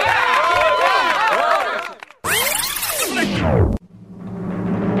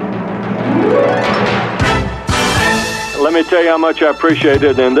 Let me tell you how much I appreciate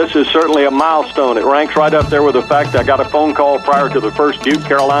it, and this is certainly a milestone. It ranks right up there with the fact I got a phone call prior to the first Duke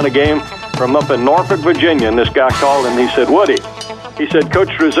Carolina game from up in Norfolk, Virginia, and this guy called and he said, Woody, he said, Coach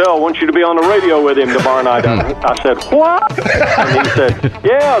Drizel wants you to be on the radio with him tomorrow night. I said, what? And he said,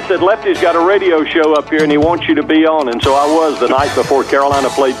 yeah. I said, Lefty's got a radio show up here and he wants you to be on. And so I was the night before Carolina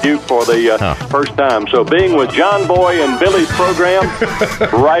played Duke for the first time. So being with John Boy and Billy's program,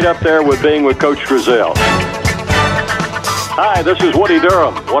 right up there with being with Coach Drizel. Hi, this is Woody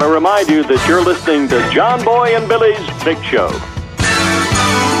Durham. I want to remind you that you're listening to John Boy and Billy's Big Show.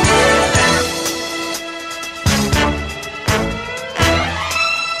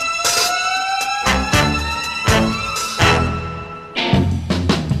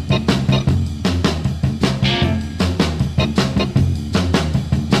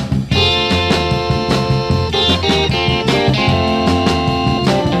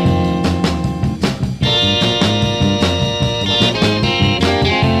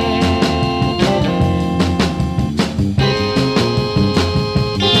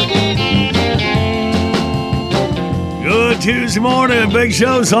 Tuesday morning, Big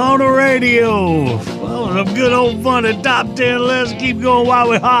Show's on the radio. Well, some good old fun at top 10 list. Keep going while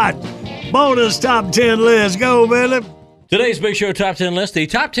we're hot. Bonus top 10 list. Go, Billy. Today's Big Show Top 10 list, the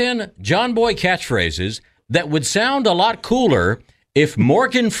top 10 John Boy catchphrases that would sound a lot cooler if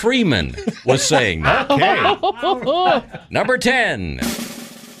Morgan Freeman was saying that. Okay. Number 10,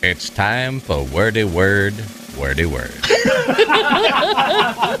 it's time for wordy word, wordy word.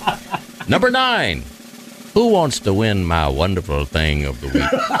 Number 9, who wants to win my wonderful thing of the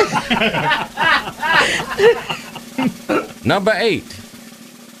week? Number 8,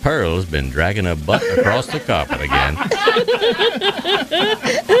 Pearl's been dragging her butt across the carpet again.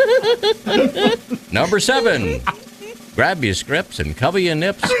 Number 7, grab your scripts and cover your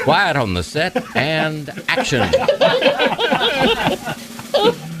nips, quiet on the set, and action.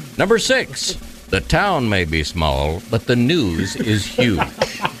 Number 6, the town may be small, but the news is huge.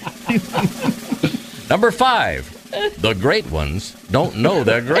 Number 5, the great ones don't know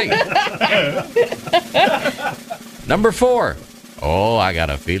they're great. Number 4, oh, I got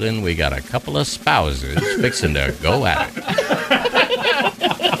a feeling we got a couple of spouses fixing to go at it.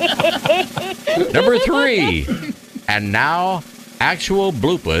 Number 3. And now, actual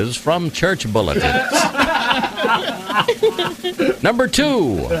bloopers from church bulletins. Number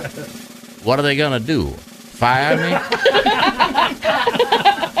 2. What are they going to do? Fire me?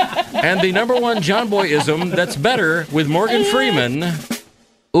 And the number 1 John Boy-ism that's better with Morgan Freeman.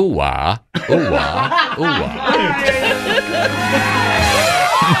 Ooh-wah, ooh-wah, ooh-wah.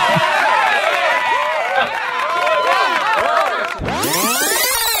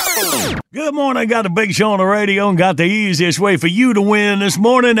 Good morning. Got the Big Show on the radio and got the easiest way for you to win this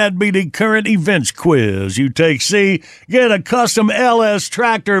morning. That'd be the current events quiz. You take C, get a custom LS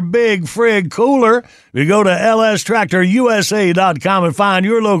Tractor Big Frig cooler. You go to lstractorusa.com and find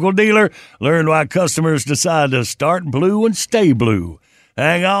your local dealer. Learn why customers decide to start blue and stay blue.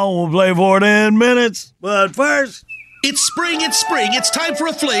 Hang on, we'll play for it in minutes. But first... It's spring, it's time for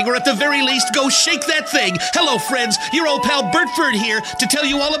a fling, or at the very least, go shake that thing. Hello, friends, your old pal Bert Ferd here to tell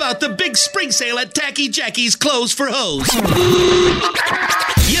you all about the big spring sale at Tacky Jackie's Clothes for Hoes.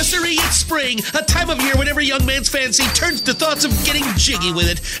 Yes, sirree, it's spring, a time of year when every young man's fancy turns to thoughts of getting jiggy with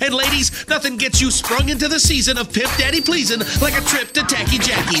it. And ladies, nothing gets you sprung into the season of pimp daddy pleasin' like a trip to Tacky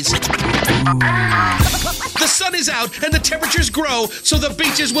Jackie's. The sun is out and the temperatures grow, so the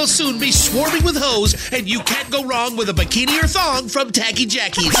beaches will soon be swarming with hoes, and you can't go wrong with a bikini or thong from Tacky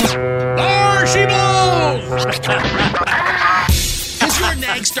Jackie's. There she blows! Has your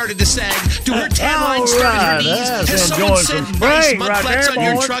nag started to sag? Do her tan lines start at her knees? Has someone said nice mud flaps on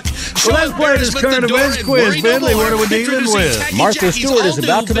your truck? Well, let's play this current events quiz, Bentley. What are we dealing with? Martha Stewart is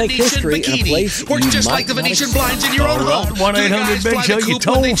about to make history in a place Works you just might like the not Venetian expect. blinds in your own home. 1-800-BIG-SHOW, you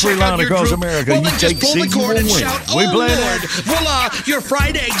toll-free line across America. You take C, you will win. We play that. Voila, your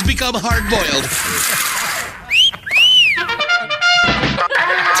fried eggs become hard-boiled.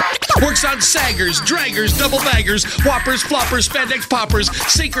 Works on saggers, draggers, double baggers, whoppers, floppers, spandex poppers,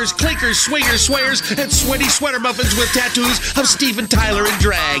 sinkers, clinkers, swingers, swayers, and sweaty sweater muffins with tattoos of Steven Tyler in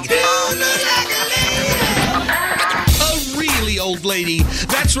drag. A really old lady.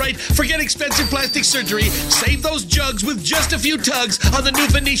 That's right, forget expensive plastic surgery. Save those jugs with just a few tugs on the new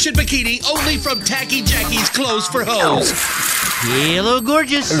Venetian bikini, only from Tacky Jackie's Clothes for Hoes. Hello,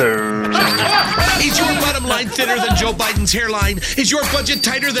 gorgeous. Hello. Is your bottom line thinner than Joe Biden's hairline? Is your budget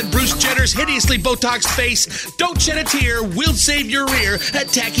tighter than Bruce Jenner's hideously Botoxed face? Don't shed a tear. We'll save your rear at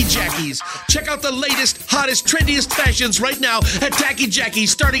Tacky Jackie's. Check out the latest, hottest, trendiest fashions right now at Tacky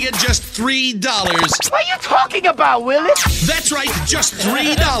Jackie's, starting at just $3. What are you talking about, Willie? That's right, just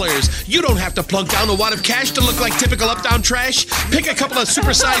 $3. You don't have to plunk down a wad of cash to look like typical uptown trash. Pick a couple of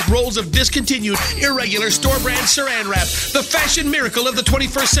supersized rolls of discontinued, irregular store-brand Saran Wrap, the fashion miracle of the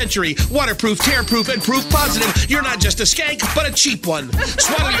 21st century. Waterproof, tear-proof, and proof positive. You're not just a skank, but a cheap one.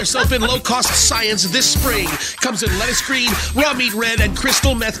 Swaddle yourself in low-cost science this spring. Comes in lettuce green, raw meat red, and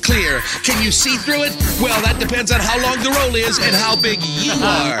crystal meth clear. Can you see through it? Well, that depends on how long the roll is and how big you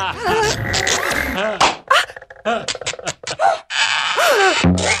are.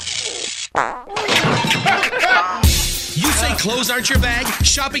 You say clothes aren't your bag?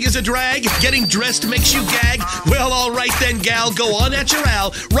 Shopping is a drag? Getting dressed makes you gag? Well, all right then, gal. Go on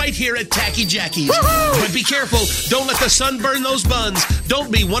natural right here at Tacky Jackie's. But be careful. Don't let the sun burn those buns.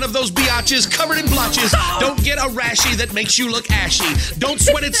 Don't be one of those biatches covered in blotches. Don't get a rashy that makes you look ashy. Don't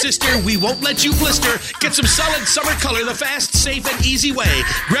sweat it, sister. We won't let you blister. Get some solid summer color the fast, safe, and easy way.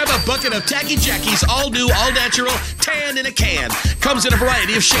 Grab a bucket of Tacky Jackie's all new, all natural, tan in a can. Comes in a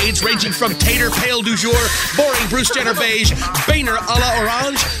variety of shades ranging from tater pale du jour, boring Bruce Jenner beige, Boehner a la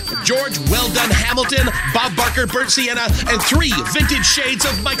orange, George Well Done Hamilton, Bob Barker Burnt Sienna, and 3 vintage shades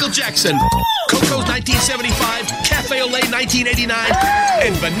of Michael Jackson. Coco's 1975, Cafe au Lait 1989,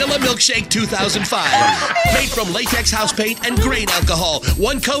 and Vanilla Milkshake 2005. Made from latex house paint and grain alcohol.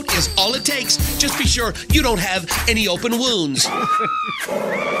 One coat is all it takes. Just be sure you don't have any open wounds.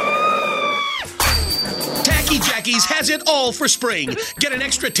 Tacky Jackie's has it all for spring. Get an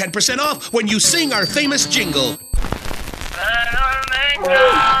extra 10% off when you sing our famous jingle.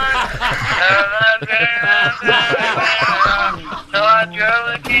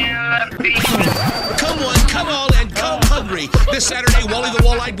 Come on, come all, and come hungry. This Saturday, Wally the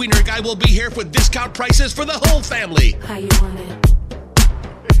Wall-Eyed Wiener Guy will be here with discount prices for the whole family. How you want it?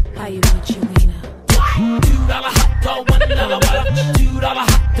 How you want your wiener? $2 hot dog, $1 water. $2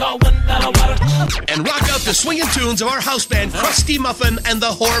 hot dog, $1 water. And rock out the swinging tunes of our house band, Krusty Muffin and the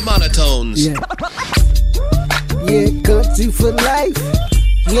Whore Monotones. Yeah, country for life.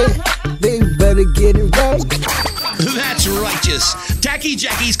 Yeah, they better get it right. That's righteous. Tacky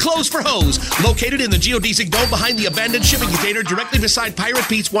Jackie's Clothes for Hoes, located in the geodesic dome behind the abandoned shipping container directly beside Pirate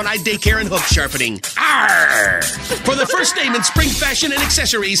Pete's One-Eyed Daycare and Hook Sharpening. Arr! For the first name in spring fashion and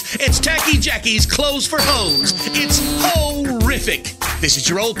accessories, it's Tacky Jackie's Clothes for Hoes. It's horrific. This is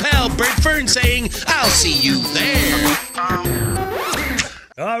your old pal, Bert Fern, saying, I'll see you there.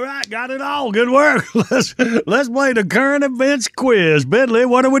 All right, got it all. Good work. Let's play the current events quiz. Bentley,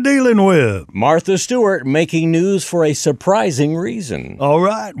 what are we dealing with? Martha Stewart making news for a surprising reason. All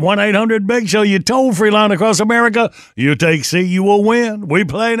right, 1-800-BIG-SHOW, you toll-free line across America. You take C, you will win. We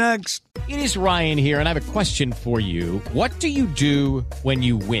play next. It is Ryan here, and I have a question for you. What do you do when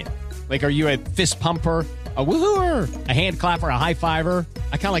you win? Like, are you a fist pumper? A woohooer, a hand clapper, a high fiver.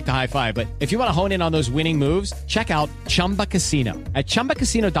 I kind of like the high five, but if you want to hone in on those winning moves, check out Chumba Casino. At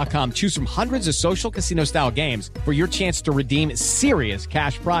ChumbaCasino.com, choose from hundreds of social casino style games for your chance to redeem serious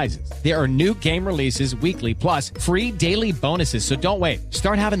cash prizes. There are new game releases weekly, plus free daily bonuses. So don't wait.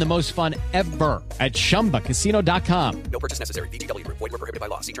 Start having the most fun ever at ChumbaCasino.com. No purchase necessary. VGW. Void where prohibited by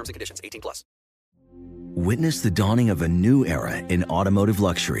law. See terms and conditions. 18+. Witness the dawning of a new era in automotive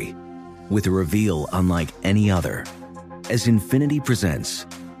luxury, with a reveal unlike any other, as Infiniti presents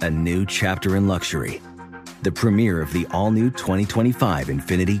a new chapter in luxury, the premiere of the all-new 2025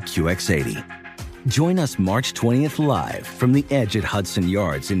 Infiniti QX80. Join us March 20th live from the Edge at Hudson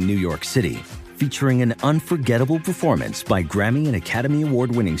Yards in New York City, featuring an unforgettable performance by Grammy and Academy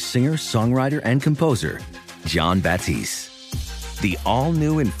Award-winning singer, songwriter, and composer, Jon Batiste. The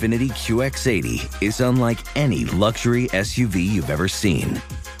all-new Infiniti QX80 is unlike any luxury SUV you've ever seen.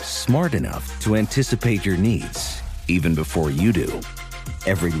 Smart enough to anticipate your needs, even before you do.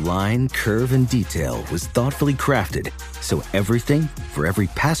 Every line, curve, and detail was thoughtfully crafted, so everything for every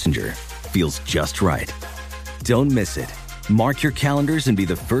passenger feels just right. Don't miss it. Mark your calendars and be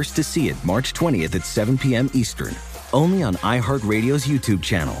the first to see it March 20th at 7 p.m. Eastern, only on iHeartRadio's YouTube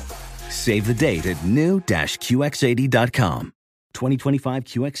channel. Save the date at new-QX80.com. 2025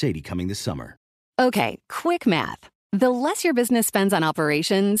 QX80 coming this summer. Okay, quick math. The less your business spends on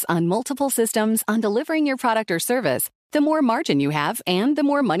operations, on multiple systems, on delivering your product or service, the more margin you have and the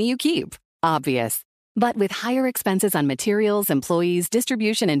more money you keep. Obvious. But with higher expenses on materials, employees,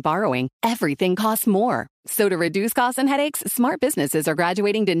 distribution, and borrowing, everything costs more. So to reduce costs and headaches, smart businesses are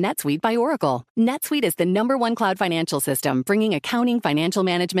graduating to NetSuite by Oracle. NetSuite is the #1 cloud financial system, bringing accounting, financial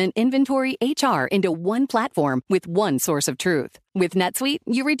management, inventory, HR into one platform with one source of truth. With NetSuite,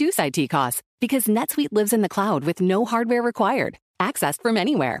 you reduce IT costs because NetSuite lives in the cloud with no hardware required, accessed from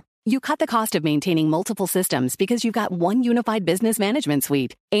anywhere. You cut the cost of maintaining multiple systems because you've got one unified business management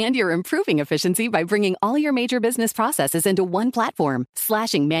suite. And you're improving efficiency by bringing all your major business processes into one platform,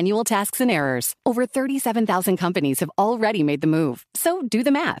 slashing manual tasks and errors. Over 37,000 companies have already made the move. So do the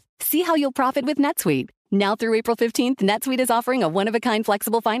math. See how you'll profit with NetSuite. Now through April 15th, NetSuite is offering a one-of-a-kind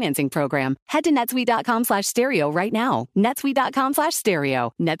flexible financing program. Head to netsuite.com/stereo right now.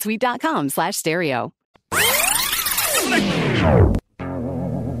 netsuite.com/stereo. netsuite.com/stereo.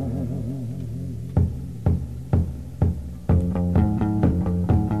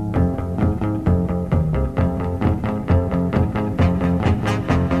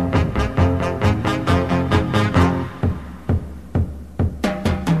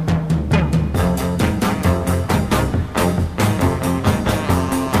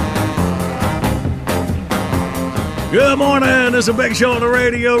 Good morning. It's a big show on the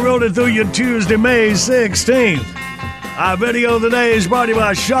radio, rolling through you Tuesday, May 16th. Our video of the day is brought to you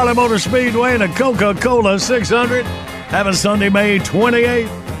by Charlotte Motor Speedway and a Coca-Cola 600. Having Sunday, May 28th.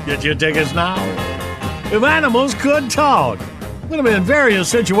 Get your tickets now. If animals could talk, would have been various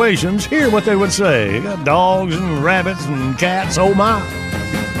situations. Hear what they would say. You got dogs and rabbits and cats. Oh, my.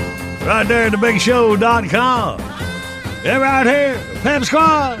 Right there at thebigshow.com. And right here, Pep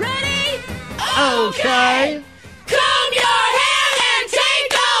Squad. Ready? Okay. Comb your hair and take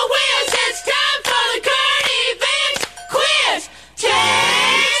the wheels. It's time for the current events quiz.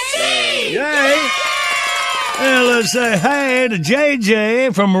 Tasty! Yay! And let's say hey to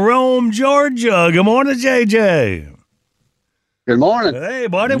JJ from Rome, Georgia. Good morning, JJ. Good morning. Hey,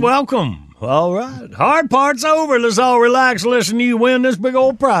 buddy, welcome. All right. Hard part's over. Let's all relax and listen to you win this big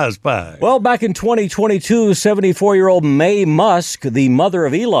old prize pack. Well, back in 2022, 74-year-old Mae Musk, the mother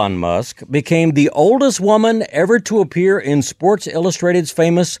of Elon Musk, became the oldest woman ever to appear in Sports Illustrated's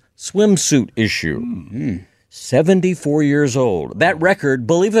famous swimsuit issue. 74 years old. That record,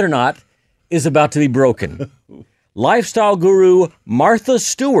 believe it or not, is about to be broken. Lifestyle guru Martha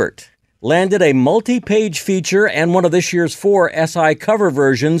Stewart landed a multi-page feature and one of this year's 4 SI cover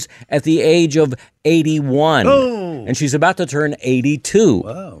versions at the age of 81. Oh. And she's about to turn 82.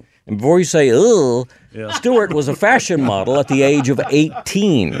 Wow. And before you say, ugh, Stewart was a fashion model at the age of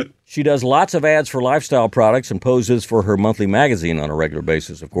 18. She does lots of ads for lifestyle products and poses for her monthly magazine on a regular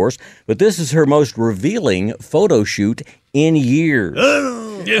basis, of course. But this is her most revealing photo shoot in years.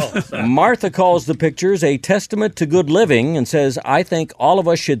 Martha calls the pictures a testament to good living and says, I think all of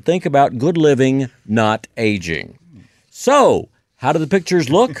us should think about good living, not aging. So, how do the pictures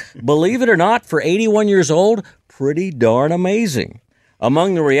look? Believe it or not, for 81 years old, pretty darn amazing.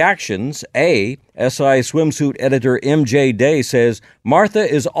 Among the reactions, A, SI swimsuit editor MJ Day says, Martha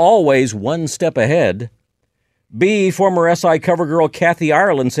is always one step ahead. B, former SI cover girl Kathy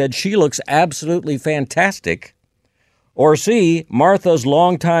Ireland said she looks absolutely fantastic. Or C, Martha's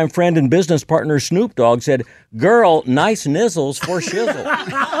longtime friend and business partner Snoop Dogg said, girl, nice nizzles for shizzle.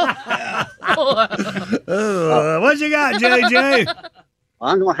 What you got, JJ?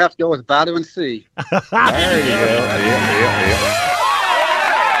 I'm going to have to go with vitamin C. There you go. Yeah.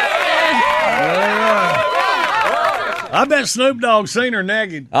 I bet Snoop Dogg seen her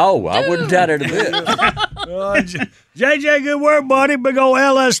naked. Oh, I wouldn't doubt it a bit. JJ, good work, buddy. Big old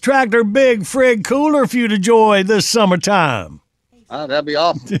LS Tractor, big frig cooler for you to enjoy this summertime. That'd be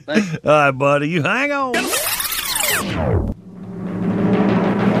awesome. Thank you. All right, buddy. You hang on.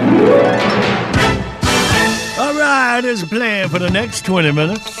 All right, there's a plan for the next 20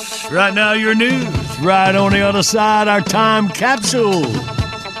 minutes. Right now, your news. Right on the other side, our time capsule.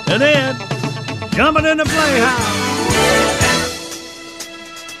 And then, jumping in the playhouse.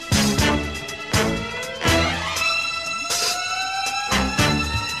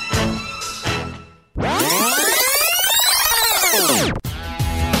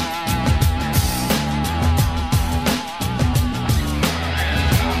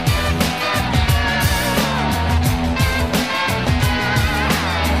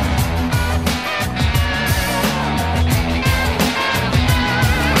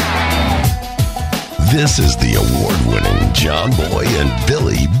 This is the award-winning John Boy and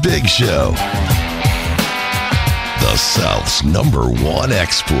Billy Big Show. The South's #1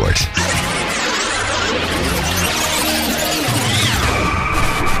 export.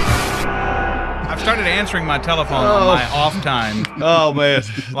 I've started answering my telephone on my off time. Oh, man.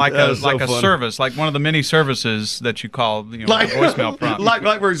 Like a service, like one of the many services that you call, like voicemail prompt.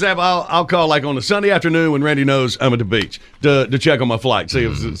 Like for example, I'll call like on a Sunday afternoon when Randy knows I'm at the beach to check on my flight, see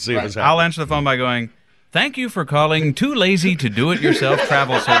if it's happening. I'll answer the phone by going, thank you for calling Too Lazy to Do-It-Yourself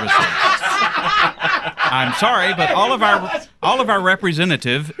Travel Services. I'm sorry, but all of our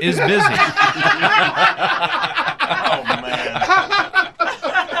representative is busy. Oh, man.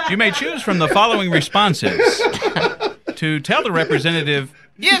 You may choose from the following responses. To tell the representative,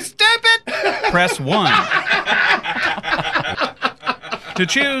 you stupid, press 1. To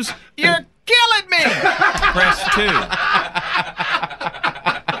choose, you're killing me, press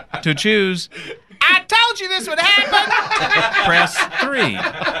 2. To choose, I told you this would happen, press 3.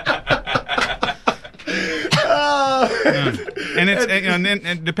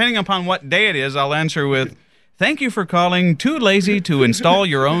 And depending upon what day it is, I'll answer with, thank you for calling Too Lazy to Install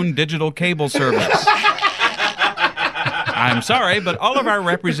Your Own Digital Cable Service. I'm sorry, but all of our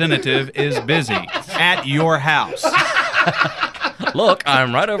representative is busy at your house. Look,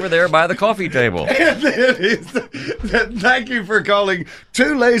 I'm right over there by the coffee table. Thank you for calling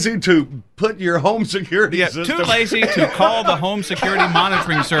Too Lazy to put your home security system. Too lazy to call the home security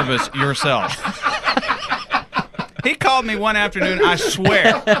monitoring service yourself. He called me one afternoon, I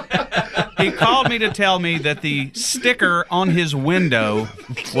swear. He called me to tell me that the sticker on his window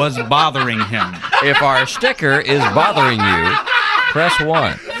was bothering him. If our sticker is bothering you, press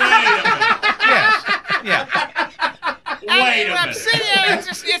 1. Yes. Yeah. Wait a minute. I'm sitting there.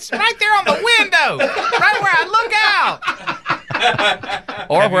 It's right there on the window, right where I look out.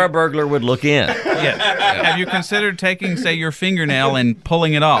 Or where a burglar would look in. Yes. Have you considered taking, say, your fingernail and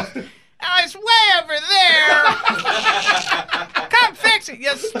pulling it off? Oh, it's way over there. Come fix it, you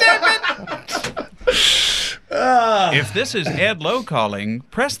stupid. If this is Ed Lowe calling,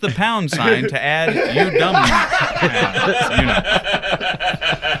 press the pound sign to add you dumb.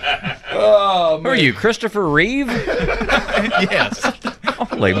 Oh, man. Who are you, Christopher Reeve? Yes.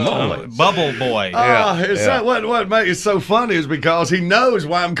 Holy moly. Bubble Boy. That what makes it so funny is because he knows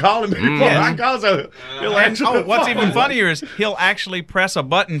why I'm calling him. What's even funnier is he'll actually press a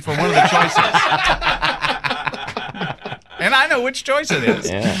button for one of the choices. And I know which choice it is.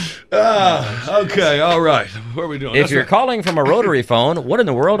 Yeah. Okay, all right. What are we doing? If you're calling from a rotary phone, what in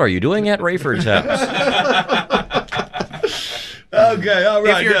the world are you doing at Rayford's house? Okay, all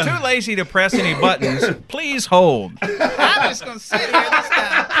right. If you're too lazy to press any buttons, please hold. I'm just going to sit here this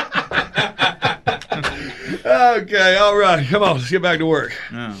time. Okay, all right. Come on, let's get back to work.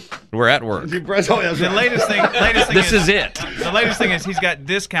 We're at work. The latest thing This is it. The latest thing is he's got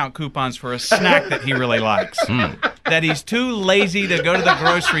discount coupons for a snack that he really likes. That he's too lazy to go to the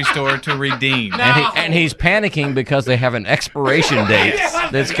grocery store to redeem. And he's panicking because they have an expiration date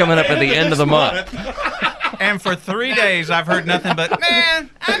that's coming up at the end of the month. And for 3 days, I've heard nothing but, man,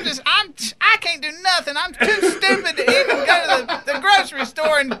 I can't do nothing. I'm too stupid to even go to the grocery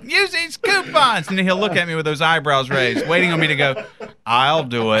store and use these coupons. And he'll look at me with those eyebrows raised, waiting on me to go, I'll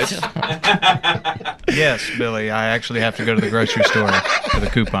do it. Yes, Billy, I actually have to go to the grocery store for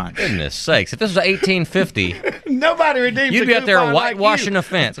the coupon. Goodness sakes. If this was 1850, nobody redeems you'd be out there whitewashing a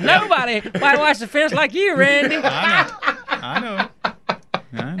fence. Nobody whitewashed a fence like you, Randy. I know.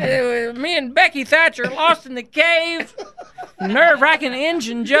 Me and Becky Thatcher lost in the cave. Nerve-wracking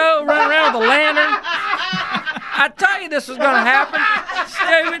Injun Joe running around with a lantern. I tell you this was going to happen.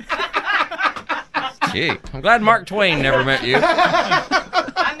 Stupid. Gee, I'm glad Mark Twain never met you.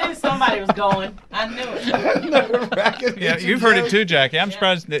 I knew somebody was going. I knew it. Yeah, you've heard it too, Jackie. I'm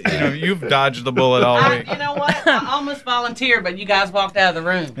surprised that you've dodged the bullet all week. You know what? I almost volunteered, but you guys walked out of the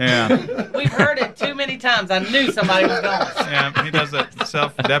room. Yeah. We've heard it too many times. I knew somebody was going. Yeah, he does that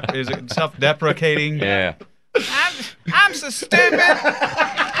self-deprecating. Yeah. I'm so stupid.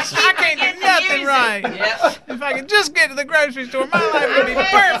 I can't do nothing right. Yep. If I could just get to the grocery store, my life would be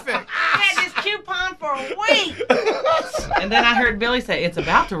perfect. I had this coupon for a week. And then I heard Billy say, it's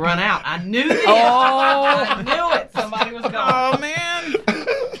about to run out. I knew this. I knew it. Somebody was going. Oh, man.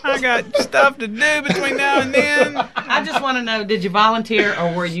 I got stuff to do between now and then. I just want to know, did you volunteer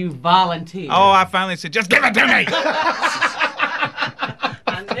or were you volunteered? Oh, I finally said, just give it to me.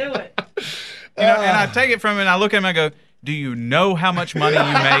 I knew it. And I take it from him and I look at him and I go, do you know how much money you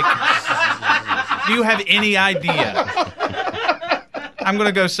make? Do you have any idea? I'm going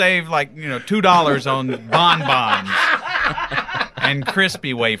to go save $2 on bonbons and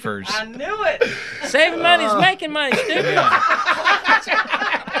crispy wafers. I knew it. Saving money is making money, stupid. Yeah.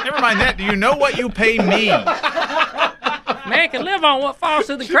 Never mind that. Do you know what you pay me? Man can live on what falls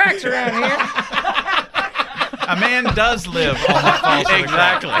through the cracks around here. A man does live on what falls through the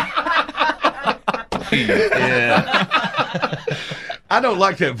cracks. Yeah. I don't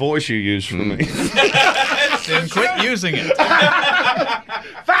like that voice you use for me. Then quit using it.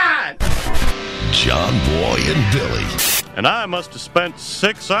 Fine. John Boy and Billy. And I must have spent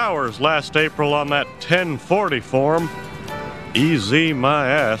 6 hours last April on that 1040 form. Easy my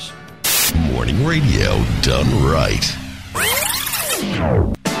ass. Morning radio done right.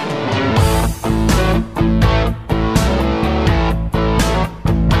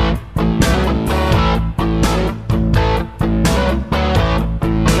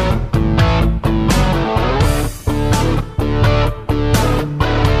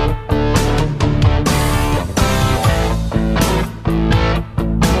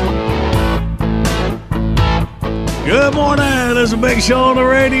 Good morning. This is a big show on the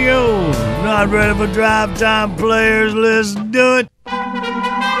radio. Not ready for drive time players. Let's do it.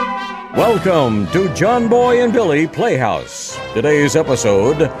 Welcome to John Boy and Billy Playhouse. Today's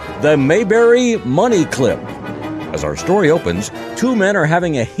episode, the Mayberry Money Clip. As our story opens, two men are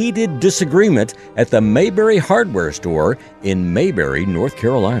having a heated disagreement at the Mayberry hardware store in Mayberry, North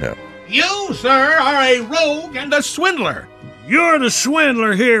Carolina. You, sir, are a rogue and a swindler. You're the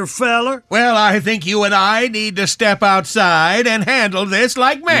swindler here, feller. Well, I think you and I need to step outside and handle this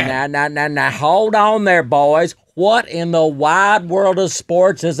like men. Now, hold on there, boys. What in the wide world of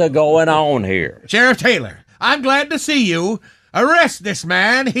sports is going on here? Sheriff Taylor, I'm glad to see you. Arrest this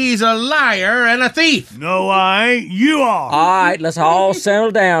man. He's a liar and a thief. No, I ain't. You are. All right, let's all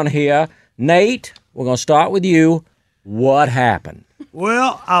settle down here. Nate, we're going to start with you. What happened?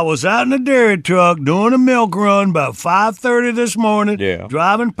 Well, I was out in the dairy truck doing a milk run about 5:30 this morning,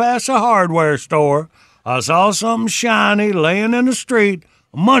 driving past a hardware store. I saw something shiny laying in the street,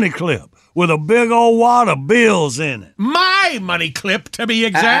 a money clip with a big old wad of bills in it. My money clip, to be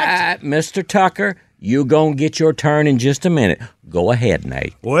exact. Mr. Tucker, you gonna get your turn in just a minute. Go ahead,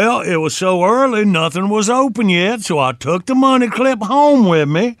 Nate. Well, it was so early, nothing was open yet, so I took the money clip home with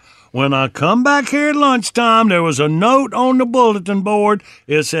me. When I come back here at lunchtime, there was a note on the bulletin board.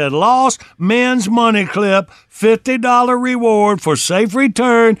 It said, lost men's money clip, $50 reward for safe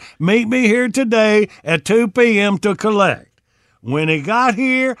return. Meet me here today at 2 p.m. to collect. When he got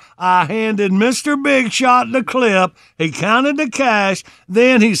here, I handed Mr. Big Shot the clip. He counted the cash.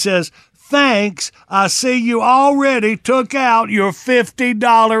 Then he says, thanks, I see you already took out your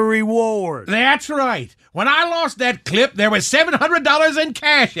 $50 reward. That's right. When I lost that clip, there was $700 in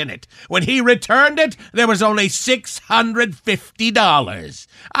cash in it. When he returned it, there was only $650.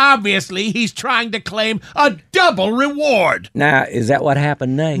 Obviously, he's trying to claim a double reward. Now, is that what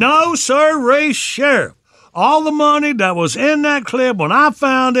happened, Nate? No, sir, Ray Sheriff. All the money that was in that clip when I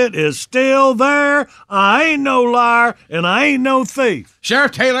found it is still there. I ain't no liar, and I ain't no thief.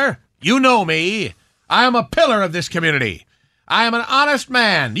 Sheriff Taylor, you know me. I am a pillar of this community. I am an honest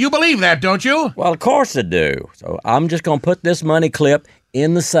man. You believe that, don't you? Well, of course I do. So I'm just going to put this money clip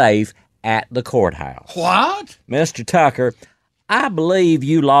in the safe at the courthouse. What? Mr. Tucker, I believe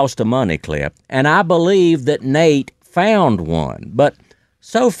you lost a money clip, and I believe that Nate found one. But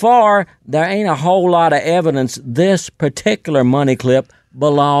so far, there ain't a whole lot of evidence this particular money clip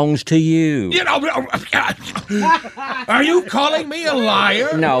belongs to you. You know, are you calling me a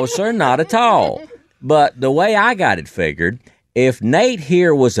liar? No, sir, not at all. But the way I got it figured, if Nate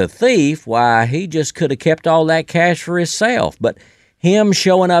here was a thief, why, he just could have kept all that cash for himself. But him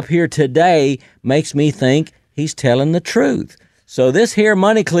showing up here today makes me think he's telling the truth. So this here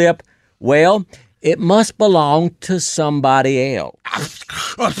money clip, well, it must belong to somebody else.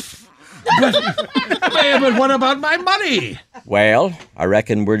 But what about my money? Well, I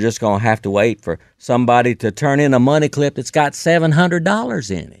reckon we're just going to have to wait for somebody to turn in a money clip that's got $700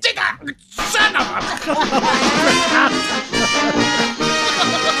 in it. Son of a...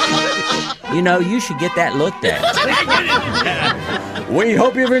 You know, you should get that looked at. We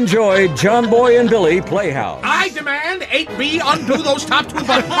hope you've enjoyed John Boy and Billy Playhouse. I demand 8B undo those top two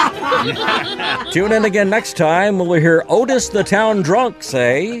buttons. Tune in again next time when we hear Otis the Town Drunk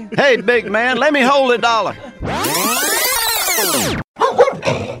say, Hey, big man, let me hold $1.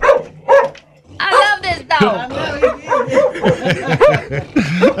 I love this dog.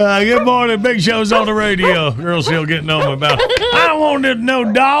 Good morning. Big Show's on the radio. Girl still getting on me about it. I don't want no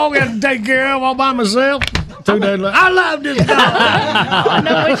dog. I have to take care of all by myself. I love this dog. I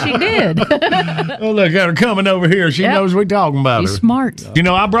know what she did. Oh, look at her coming over here. She knows we're talking about She's her. smart. You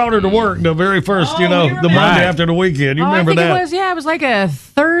know, I brought her to work the very first, the Monday after the weekend. You remember I think that? it was like a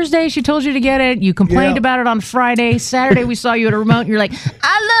Thursday. She told you to get it. You complained about it on Friday. Saturday, we saw you at a remote, and you're like,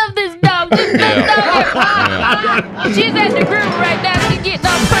 I love this dog. This dog. She's at the group right now. She's getting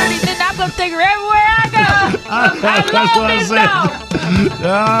all pretty, then I'm going to take her everywhere I go. I love this dog. All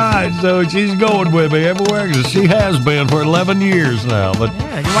right, so she's going with me everywhere because she has been for 11 years now. But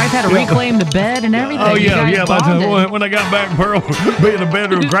Yeah, your wife had to reclaim the bed and everything. oh You guys yeah. bonded. When I got back, Pearl be in the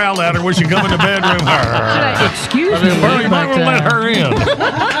bedroom, growl at her when she come in the bedroom. Excuse me, Pearl, you might want to let her in.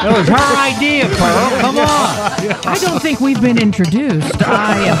 That was her idea, Pearl. Come on. I don't think we've been introduced.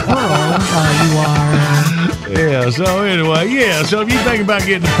 I am Pearl. You are. Yeah. So anyway, So if you think about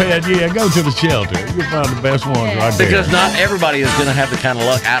getting a pet, go to the shelter. You'll find the best ones right there. Because not everybody is going to have the kind of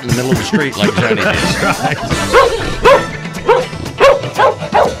luck out in the middle of the street like Johnny did. Right.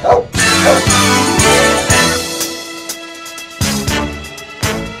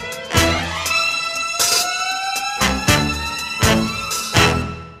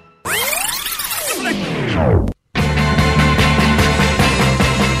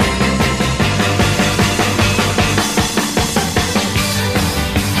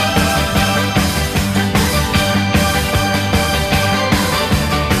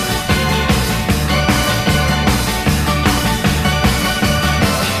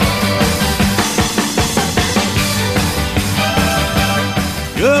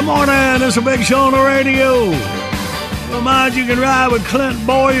 Good morning. It's a Big Show on the radio. Remind you can ride with Clint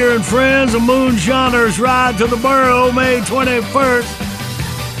Boyer and friends. The Moonshiners ride to the Borough May 21st.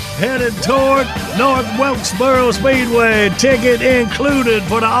 Headed toward North Wilkesboro Speedway. Ticket included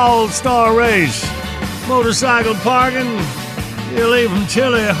for the All-Star Race. Motorcycle parking. You leave from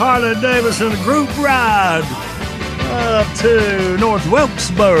Chile, Harley Davidson group ride up to North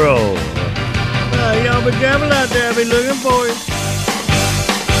Wilkesboro. Y'all be careful out there. I'll be looking for you.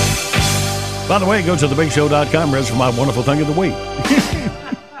 By the way, go to thebigshow.com, register for my wonderful thing of the week.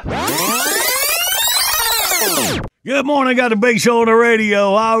 Good morning, got the Big Show on the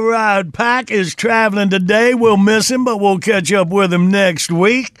radio. All right, Pack is traveling today. We'll miss him, but we'll catch up with him next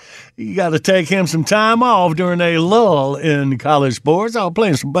week. You got to take him some time off during a lull in college sports. I'll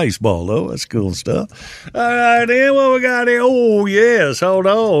play some baseball, though. That's cool stuff. All right, then, what we got here? Oh, yes, hold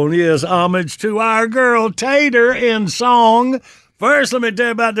on. Yes, homage to our girl Tater in song. First, let me tell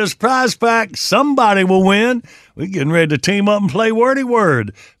you about this prize pack. Somebody will win. We're getting ready to team up and play Wordy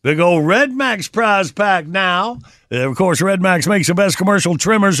Word. Big old Red Max prize pack now. Of course, Red Max makes the best commercial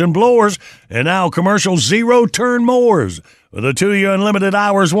trimmers and blowers, and now commercial zero-turn mowers. With a 2-year unlimited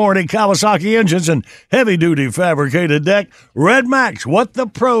hours warranty, Kawasaki engines, and heavy-duty fabricated deck, Red Max, what the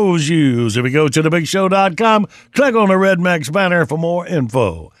pros use. If you go to thebigshow.com, click on the Red Max banner for more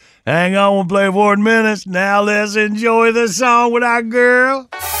info. Hang on, we'll play 4 minutes. Now let's enjoy the song with our girl.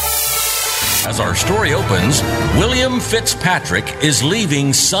 As our story opens, William Fitzpatrick is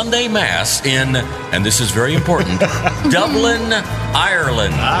leaving Sunday Mass in, and this is very important, Dublin,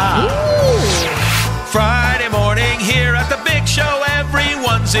 Ireland. Friday morning here at the Big Show,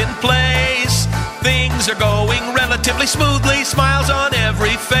 everyone's in place. Things are going relatively smoothly, smiles on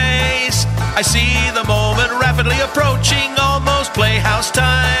every face. I see the moment rapidly approaching, almost playhouse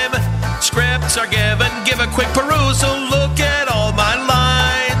time. Scripts are given, give a quick perusal, look at all my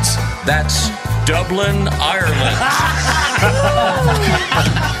lines. That's Dublin, Ireland.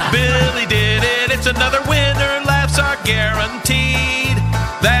 Billy did it, it's another winner, laughs are guaranteed.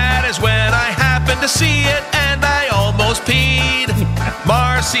 That is when I happened to see it and I almost peed.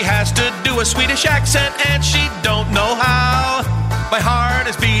 Marcy has to do a Swedish accent and she don't know how. My heart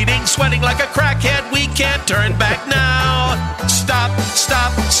is beating, sweating like a crackhead, we can't turn back now. Stop,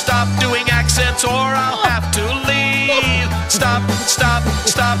 stop, stop doing accents or I'll have to leave. Stop, stop,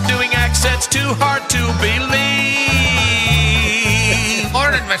 stop doing accents, too hard to believe.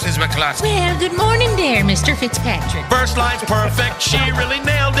 Morning, Mrs. McCluskey. Well, good morning there, Mr. Fitzpatrick. First line's perfect, she really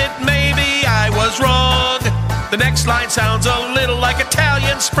nailed it, maybe I was wrong. The next line sounds a little like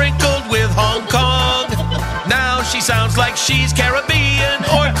Italian sprinkled with Hong Kong. Now she sounds like she's Caribbean,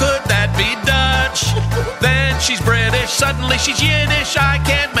 or could that be Dutch? Then she's British, suddenly she's Yiddish, I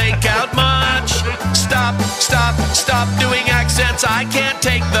can't make out much. Stop, stop, stop doing accents, I can't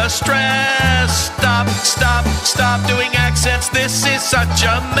take the stress. Stop, stop, stop doing accents, this is such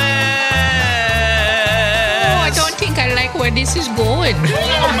a mess. Oh, I don't think I like where this is going.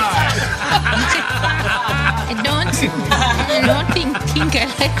 Oh, my. I don't think I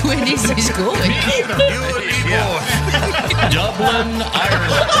like where this is going. Dublin,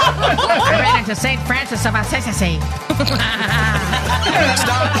 Ireland. I ran into St. Francis of Assisi.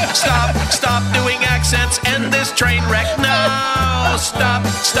 Stop, stop, stop doing accents, end this train wreck now. Stop,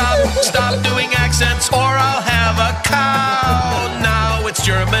 stop, stop doing accents, or I'll have a cow. Now it's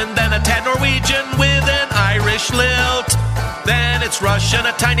German, then a tad Norwegian with an Irish lilt. Then it's Russian,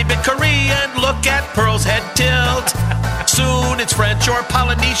 a tiny bit Korean, look at Pearl's head tilt. Soon it's French or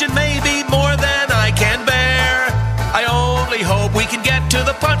Polynesian, maybe more than I can bear. I only hope we can get to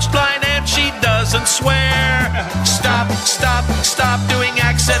the punchline and she doesn't swear. Stop, stop, stop doing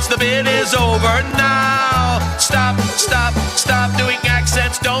accents, the bit is over now. Stop, stop, stop doing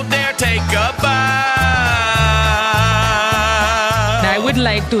accents, don't dare take a bow. I would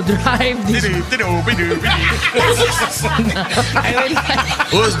like to drive this.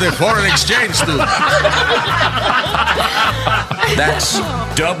 Who's the foreign exchange student? That's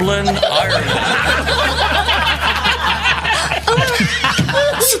Dublin, Ireland.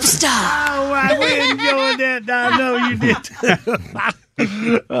 Superstar. All right, we enjoyed that. I know you did.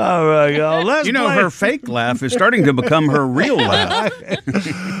 All right, y'all. Let's play. Her fake laugh is starting to become her real laugh.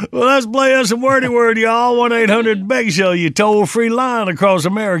 Well, let's play us some wordy word, y'all. 1-800-BEG-SHOW, you toll-free line across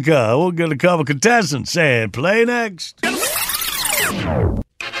America. We'll get a couple contestants and play next.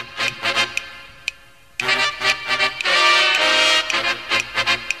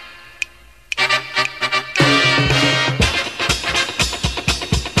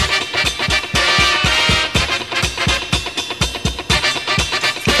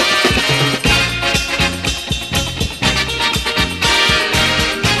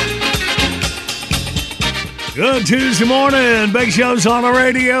 Good Tuesday morning. Big Show's on the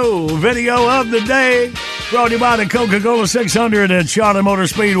radio. Video of the day brought to you by the Coca-Cola 600 at Charlotte Motor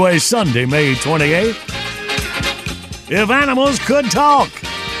Speedway, Sunday, May 28th. If animals could talk,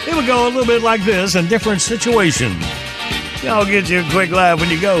 it would go a little bit like this in different situations. I'll get you a quick laugh when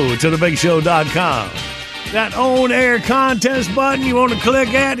you go to thebigshow.com. That on-air contest button you want to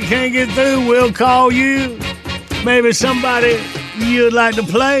click at, you can't get through, we'll call you. Maybe somebody you'd like to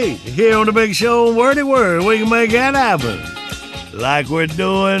play here on The Big Show on Wordy Word. We can make that happen. Like we're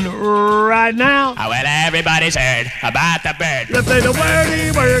doing right now. Oh, well, everybody's heard about the bird. If they the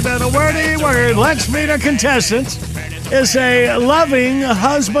wordy word and a wordy word, let's meet our contestants. It's a loving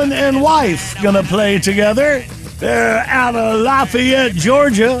husband and wife gonna play together. They're out of Lafayette,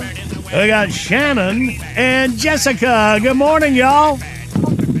 Georgia. We got Shannon and Jessica. Good morning, y'all.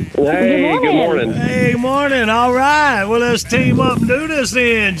 Hey, good morning. Hey, morning. All right. Well, let's team up and do this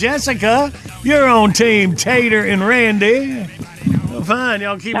then. Jessica, you're on Team Tater and Randy. Oh, fine.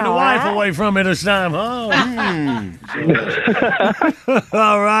 Y'all keeping the wife away from me this time, huh?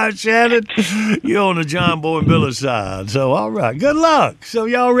 All right, Shannon. You're on the John Boy and Billy side. So, all right. Good luck. So,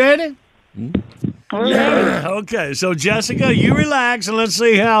 y'all ready? Yeah. Okay, so Jessica, you relax and let's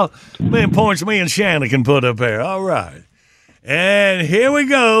see how many points me and Shannon can put up there. All right. And here we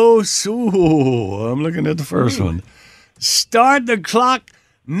go. So, I'm looking at the first one. Start the clock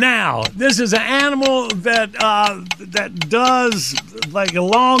now. This is an animal that does like a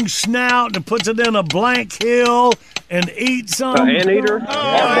long snout and puts it in a blank hill and eats some. Anteater?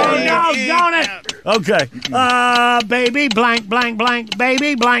 Oh, doggone it. Okay. Baby, blank, blank, blank.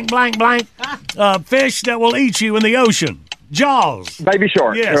 Baby, blank, blank, blank. Fish that will eat you in the ocean. Jaws. Baby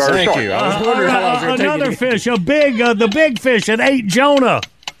shark. Yes. Thank you. I was wondering how I was going to take another fish, the big fish that ate Jonah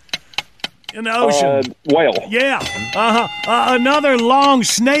in the ocean. Whale. Yeah. Another long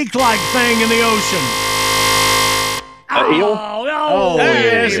snake-like thing in the ocean. Eel? Oh,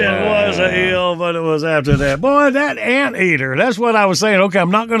 yes, it was an eel, but it was after that. Boy, that anteater. That's what I was saying. Okay,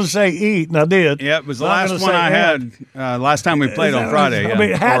 I'm not going to say eat, and I did. Yeah, it was the last one I had last time we played on Friday. I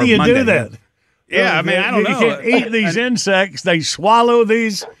mean, how do you do that? Yeah, I mean, I don't know. You can't eat these insects. They swallow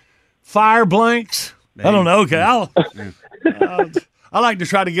these fire blanks. I don't know. Okay, I like to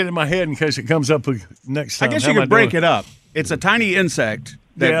try to get it in my head in case it comes up next time. I guess you could break it up. It's a tiny insect.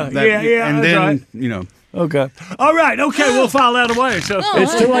 Yeah, and then, right. Okay. All right. Okay, we'll file that away. So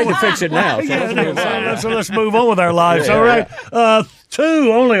it's too late to fix it now. So let's move on with our lives. All right.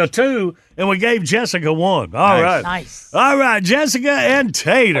 Only a 2, and we gave Jessica 1. All right. Nice. All right, Jessica and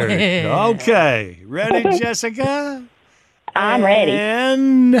Tater. Okay. Ready, Jessica? I'm ready.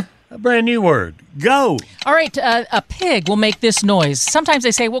 And a brand new word. Go. All right, a pig will make this noise. Sometimes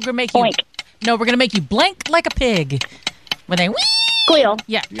they say, we're going to make you... Boink. No, we're going to make you blank like a pig. When they... Squeal.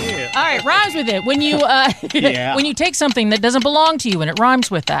 Yeah. All right, rhymes with it. When you when you take something that doesn't belong to you and it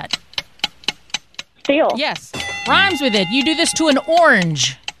rhymes with that. Steal. Yes. Rhymes with it. You do this to an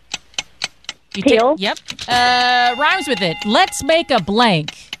orange. Steal. Yep. Rhymes with it. Let's make a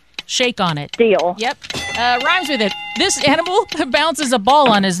blank. Shake on it. Steal. Yep. Rhymes with it. This animal bounces a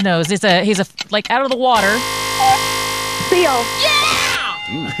ball on his nose. He's like out of the water. Steal. Yeah.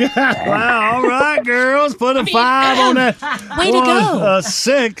 Wow, all right, girls. Put a 5 on that. Way to go. A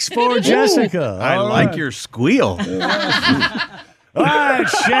 6 for Jessica. I All like right. your squeal. All right,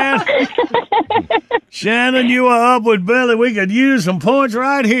 Shannon. Shannon, you are up with Billy. We could use some points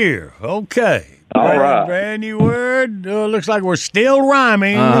right here. Okay. All right. Brand new word. Looks like we're still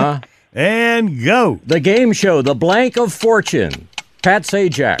rhyming. And go. The game show, The Blank of Fortune. Pat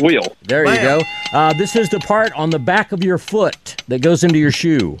Sajak. Wheel. There you go. This is the part on the back of your foot that goes into your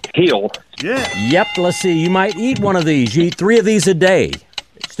shoe. Heel. Yeah. Yep, let's see. You might eat one of these. You eat 3 of these a day.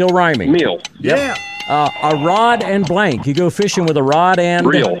 Still rhyming. Meal. Yeah. A rod and blank. You go fishing with a rod and...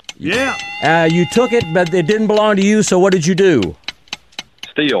 Reel. Yeah. You took it, but it didn't belong to you, so what did you do?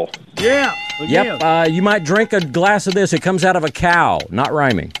 Steal. Yeah. Yep. You might drink a glass of this. It comes out of a cow. Not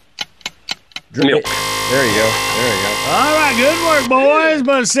rhyming. Milk. There you go. All right, good work, boys.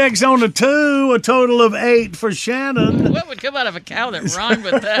 But 6 on the 2, a total of 8 for Shannon. What would come out of a cow that rhymed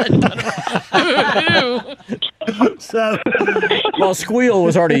with that? So, well, squeal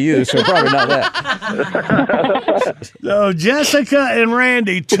was already used, so probably not that. So Jessica and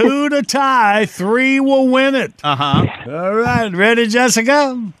Randy, 2 to tie, 3 will win it. All right, ready,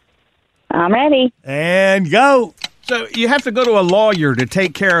 Jessica? I'm ready. And go. So you have to go to a lawyer to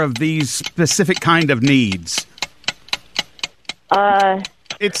take care of these specific kind of needs.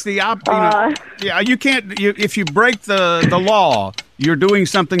 It's the you can't. If you break the law, you're doing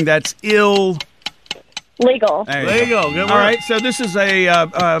something that's illegal. Legal. Legal. Good work. All right. So this is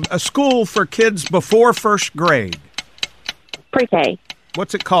a school for kids before first grade. Pre-K.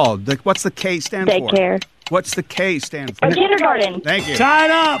 What's it called? What's the K stand for? Daycare. What's the K stand for? A kindergarten. Thank you. Tied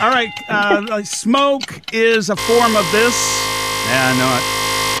up. All right. Smoke is a form of this. Yeah, I know it.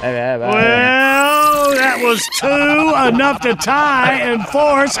 Well, that was 2, enough to tie and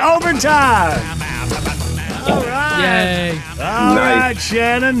force overtime. All right. Yay. All right,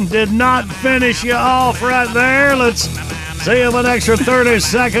 Shannon. Did not finish you off right there. Let's see if an extra 30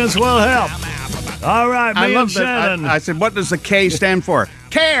 seconds will help. All right, I me love and Shannon. that. I said, what does the K stand for?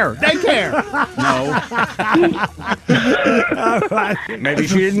 Care. Daycare. No. All right. Maybe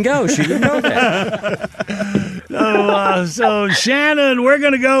she didn't go. She didn't know that. So Shannon, we're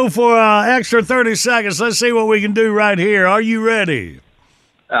going to go for extra 30 seconds. Let's see what we can do right here. Are you ready?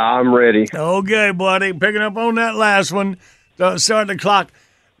 I'm ready. Okay, buddy. Picking up on that last one. Starting the clock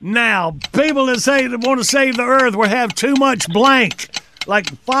now. People that say they want to save the earth will have too much blank. like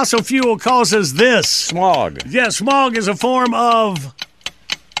fossil fuel causes this. Smog. Yeah, smog is a form of...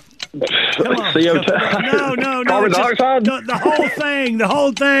 CO2. No. Carbon dioxide? The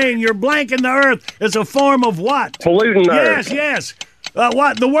whole thing. You're blanking the earth. It's a form of what? Polluting the earth. Yes.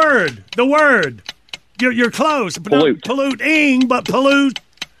 What? The word. You're close. Pollute. Not polluting, but pollute.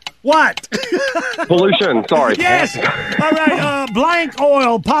 What? Pollution. Sorry. Yes. All right. Blank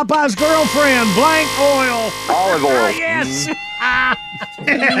oil. Popeye's girlfriend. Blank oil. Olive oil. Yes. See?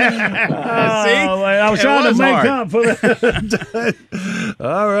 I was trying to make up for that.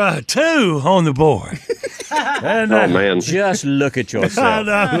 All right, 2 on the board. And, Oh, man. Just look at yourself.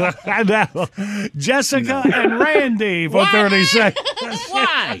 I know. Jessica and Randy for 30 seconds.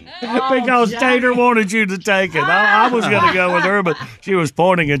 Why? Because Tater wanted you to take it. I was going to go with her, but she was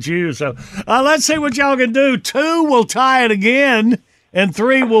pointing at you. So let's see what y'all can do. 2 will tie it again, and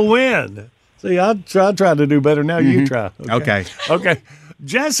 3 will win. See, I tried to do better. Now you try. Okay.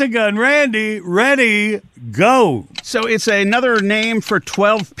 Jessica and Randy, ready, go. So it's another name for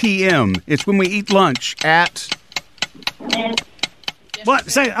 12 p.m. It's when we eat lunch at... What?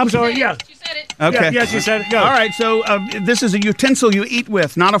 Say it. I'm sorry. Yeah. She said it. Okay. Yes, you said it. Go. All right, so this is a utensil you eat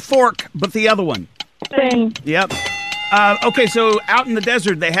with, not a fork, but the other one. Spoon. Yep. Okay, so out in the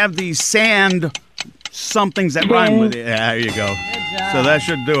desert, they have these sand somethings that rhyme with it. Yeah, there you go. So that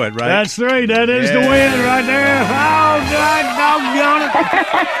should do it, right? That's 3. That is the win right there. Oh, God, doggone it.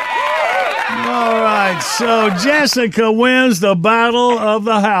 All right, so Jessica wins the Battle of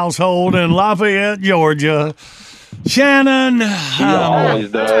the Household in Lafayette, Georgia. Shannon. She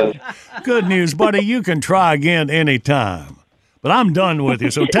always does. Good news, buddy. You can try again anytime. But I'm done with you,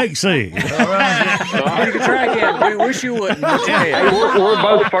 so take C. You can try again. We wish you wouldn't. But you Hey, can. we're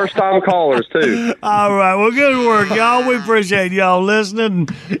both first-time callers, too. All right. Well, good work, y'all. We appreciate y'all listening.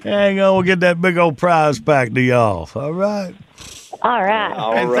 Hang on. We'll get that big old prize pack to y'all. All right. All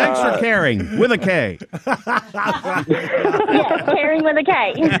right. And thanks for caring, with a K. Yes, caring with a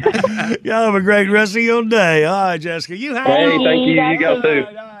K. Y'all have a great rest of your day. All right, Jessica. You have Hey, thank you. You guys, too.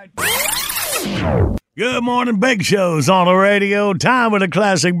 Good morning, Big Show's on the radio. Time with a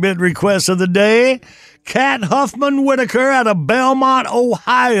classic bit request of the day. Kat Huffman Whitaker out of Belmont,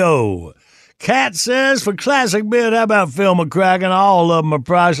 Ohio. Kat says, for classic bit, how about Phil McCracken? All of them are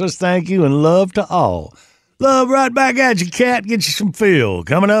priceless. Thank you and love to all. Love right back at you, Kat. Get you some Phil.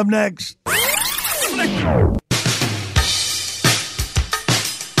 Coming up next.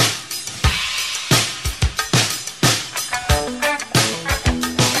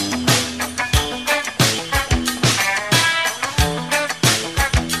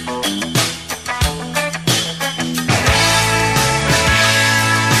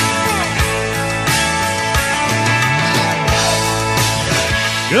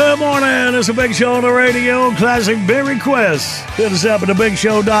 Good morning. It's a Big Show on the radio. Classic bit requests. Hit us up at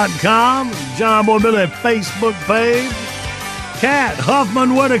thebigshow.com. John Boy Billy Facebook page. Kat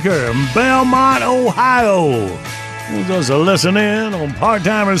Huffman Whitaker, Belmont, Ohio. Who does a listen in on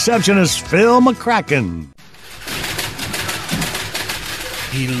part-time receptionist Phil McCracken.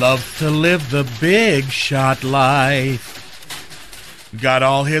 He loves to live the big shot life. Got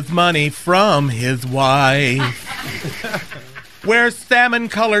all his money from his wife. Wears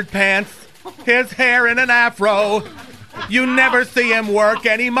salmon-colored pants, his hair in an afro. You never see him work,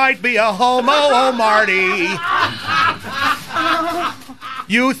 and he might be a homo, oh Marty.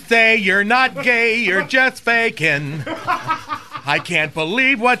 You say you're not gay, you're just faking. I can't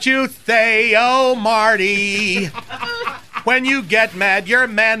believe what you say, oh Marty. When you get mad, your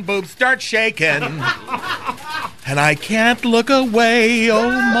man boobs start shaking. And I can't look away,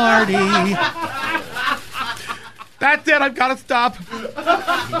 oh Marty. That's it, I've got to stop.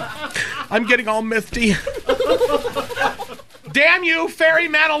 I'm getting all misty. Damn you, Fairy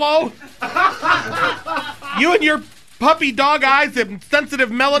Manilow. You and your puppy dog eyes and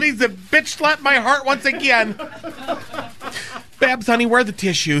sensitive melodies have bitch slapped my heart once again. Babs, honey, where are the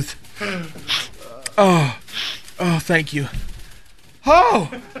tissues? Oh, thank you.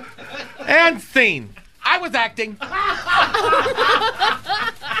 Oh, and scene. I was acting.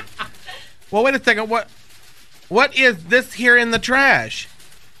 Well, wait a second. What is this here in the trash?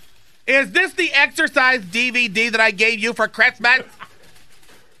 Is this the exercise DVD that I gave you for Christmas?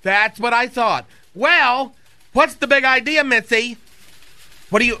 That's what I thought. Well, what's the big idea, Missy?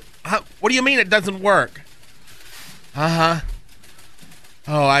 What do you mean it doesn't work? Uh-huh.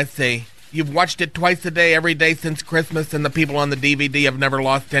 Oh, I see. You've watched it twice a day, every day since Christmas, and the people on the DVD have never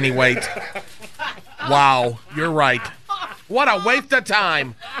lost any weight. Wow, you're right. What a waste of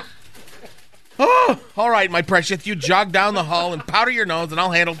time. Oh, all right, my precious. You jog down the hall and powder your nose, and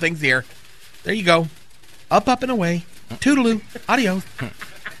I'll handle things here. There you go. Up, and away. Toodaloo. Adios.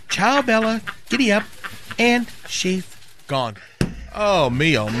 Ciao, Bella. Giddy up. And she's gone. Oh,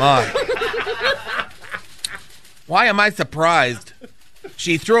 me, oh, my. Why am I surprised?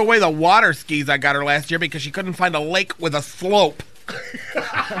 She threw away the water skis I got her last year because she couldn't find a lake with a slope.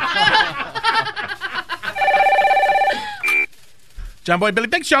 John Boy, Billy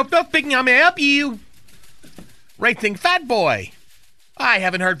Big Show. Phil speaking. How may I help you? Racing Fat Boy. I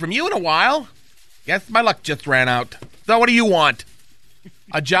haven't heard from you in a while. Guess my luck just ran out. So what do you want?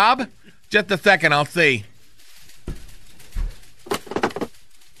 A job? Just a second, I'll see.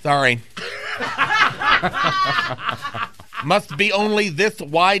 Sorry. Must be only this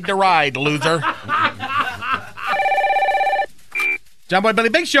wide to ride, loser. John Boy Billy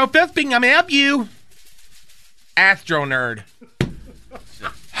Big Show, Phil speaking. I may help you. Astro Nerd.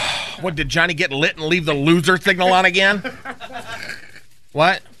 What, did Johnny get lit and leave the loser signal on again?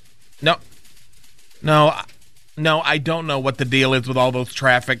 What? No, I don't know what the deal is with all those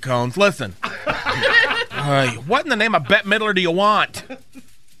traffic cones. Listen. What in the name of Bette Midler do you want?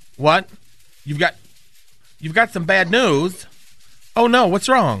 What? You've got some bad news. Oh no, what's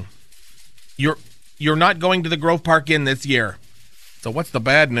wrong? You're not going to the Grove Park Inn this year. So what's the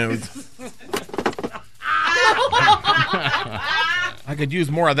bad news? I could use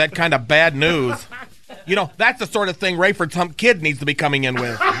more of that kind of bad news. You know, that's the sort of thing Rayford's Hump Kid needs to be coming in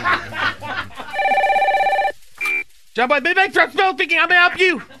with. John Boy Big Big Truck Bill speaking, how may I help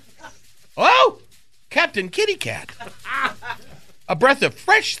you? Oh, Captain Kitty Cat. A breath of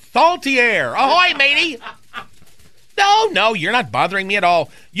fresh, salty air. Ahoy, matey. No, you're not bothering me at all.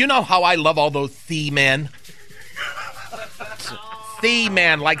 You know how I love all those seamen.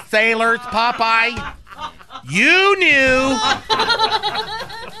 Seamen, like sailors, Popeye. You knew.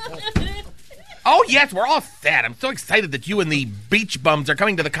 Oh, yes, we're all sad. I'm so excited that you and the Beach Bums are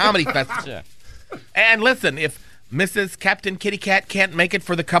coming to the Comedy Festival. And listen, if Mrs. Captain Kitty Cat can't make it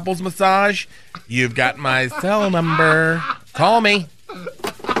for the couples massage, you've got my cell number. Call me.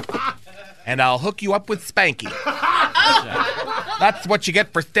 And I'll hook you up with Spanky. That's what you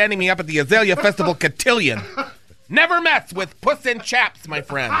get for standing me up at the Azalea Festival cotillion. Never mess with Puss in Chaps, my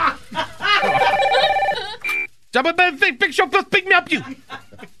friend. Big Show, pick me up, you.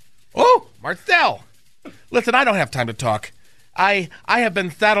 Oh, Marcel. Listen, I don't have time to talk. I have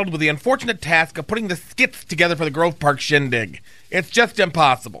been saddled with the unfortunate task of putting the skits together for the Grove Park Shindig. It's just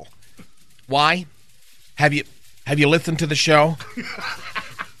impossible. Why? Have you listened to the show?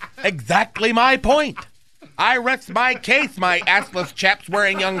 Exactly my point. I rest my case, my assless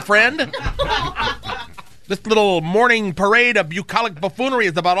chaps-wearing young friend. This little morning parade of bucolic buffoonery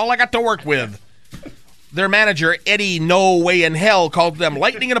is about all I got to work with. Their manager, Eddie No Way in Hell, calls them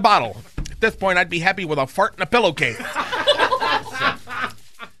lightning in a bottle. At this point, I'd be happy with a fart in a pillowcase.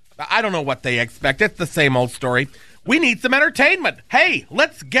 I don't know what they expect. It's the same old story. We need some entertainment. Hey,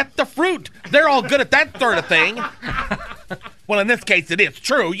 let's get the fruit. They're all good at that sort of thing. Well, in this case, it is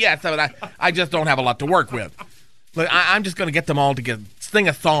true, yes, but I just don't have a lot to work with. Look, I'm just going to get them all to sing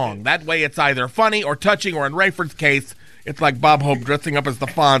a song. That way it's either funny or touching, or in Rayford's case, it's like Bob Hope dressing up as the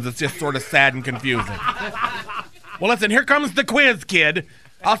Fonz. It's just sort of sad and confusing. Well, listen, here comes the quiz, kid.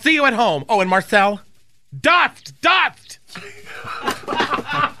 I'll see you at home. Oh, and Marcel? Dust!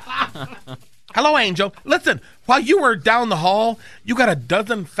 Hello, Angel. Listen, while you were down the hall, you got a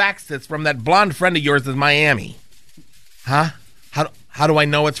dozen faxes from that blonde friend of yours in Miami. Huh? How do I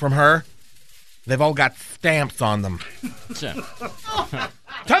know it's from her? They've all got stamps on them. To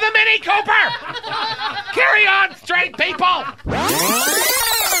the Mini Cooper! Carry on, straight people!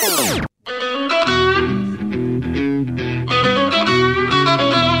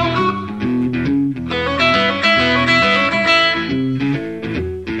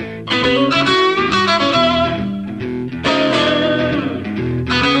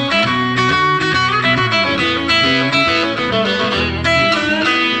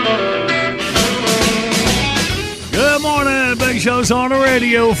 Shows on the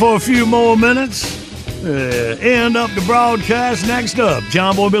radio for a few more minutes. End up the broadcast. Next up,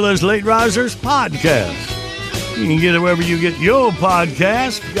 John Boy Billy's Late Risers podcast. You can get it wherever you get your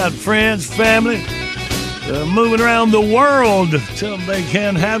podcast. Got friends, family, moving around the world. Tell them they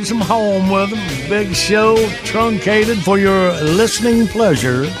can have some home with them. Big Show, truncated for your listening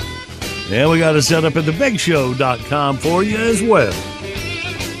pleasure. And we got it set up at thebigshow.com for you as well.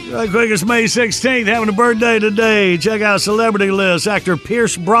 Right quick, it's May 16th, having a birthday today. Check out Celebrity List. Actor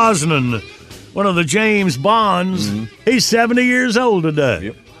Pierce Brosnan, one of the James Bonds. He's 70 years old today.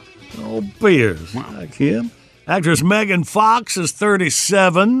 Yep. Oh, Pierce. Wow. Like him. Actress Megan Fox is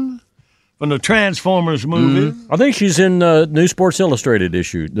 37 from the Transformers movie. I think she's in new Sports Illustrated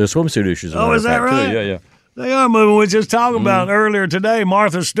issue, the swimsuit issues. Oh, is that right? Too. Yeah. They are moving. We were just talking about earlier today,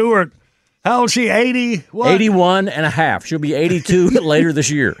 Martha Stewart. How old is she? 80? What? 81 and a half. She'll be 82 later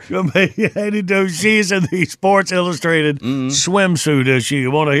this year. She'll be 82. She's in the Sports Illustrated swimsuit issue. You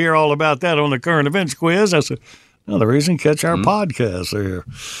want to hear all about that on the current events quiz? That's another reason to catch our podcast there.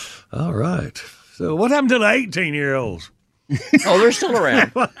 All right. So what happened to the 18-year-olds? Oh, they're still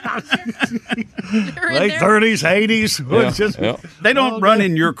around. Late 30s, 80s. Yeah. They don't run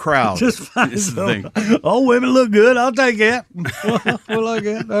in your crowd. Just find is the thing. Oh, women look good. I'll take it. We'll look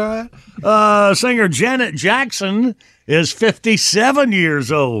it. All right. Singer Janet Jackson is 57 years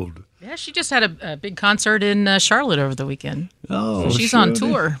old. Yeah, she just had a big concert in Charlotte over the weekend. Oh, so she's on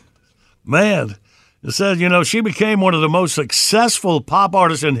tour. Man, it says, she became one of the most successful pop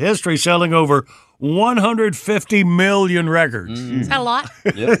artists in history, selling over 150 million records. Is that a lot?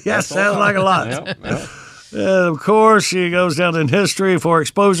 Yes, sounds like a lot. Of course, she goes down in history for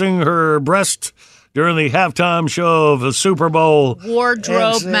exposing her breast during the halftime show of the Super Bowl.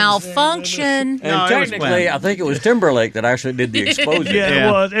 Wardrobe malfunction. And technically, I think it was Timberlake that actually did the exposure. Yeah,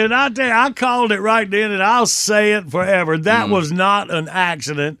 it was. And I tell you, I called it right then, and I'll say it forever. That was not an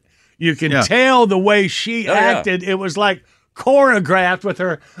accident. You can tell the way she acted. It was like choreographed with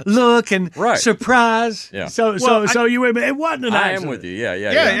her look and surprise. Yeah. So you it wasn't an accident. I am with you.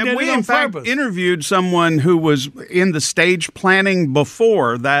 Yeah. And we, in fact, interviewed someone who was in the stage planning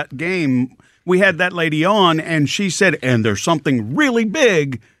before that game. We had that lady on, and she said, and there's something really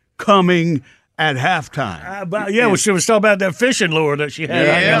big coming at halftime. Well, she was talking about that fishing lure that she had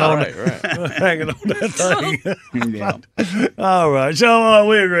hanging on that thing. All right. So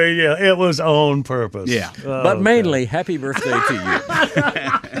we agree. Yeah, it was on purpose. Yeah. But mainly, happy birthday to you.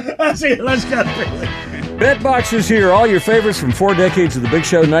 Let's go. BetBox is here. All your favorites from 4 decades of The Big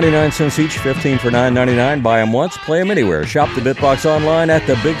Show, 99 cents each, 15 for $9.99. Buy them once, play them anywhere. Shop the BitBox online at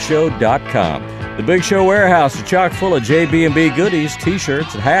thebigshow.com. The Big Show Warehouse is chock full of JB&B goodies,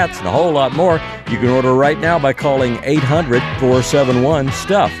 T-shirts, and hats, and a whole lot more. You can order right now by calling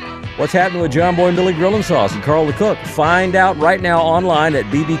 800-471-STUFF. What's happening with John Boy and Billy Grill and Sauce and Carl the Cook? Find out right now online at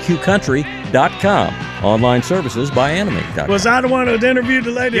bbqcountry.com. Online services by Anime.com. Was I the one who interviewed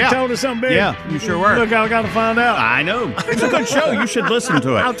the lady that told us something big? Yeah, you sure were. Look, I got to find out. I know. It's a good show. You should listen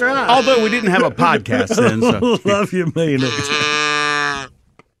to it. I'll try. Although we didn't have a podcast then. So. Love you, mean it.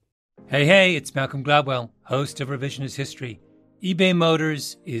 Hey, it's Malcolm Gladwell, host of Revisionist History. eBay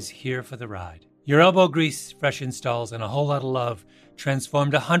Motors is here for the ride. Your elbow grease, fresh installs, and a whole lot of love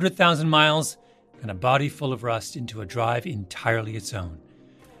transformed 100,000 miles and a body full of rust into a drive entirely its own.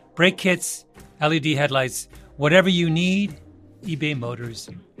 Brake kits, LED headlights, whatever you need, eBay Motors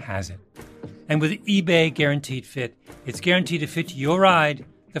has it. And with eBay Guaranteed Fit, it's guaranteed to fit your ride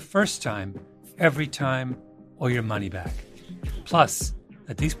the first time, every time, or your money back. Plus,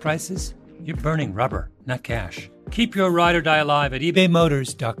 at these prices, you're burning rubber, not cash. Keep your ride or die alive at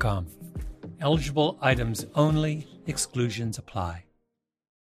ebaymotors.com. Eligible items only. Exclusions apply.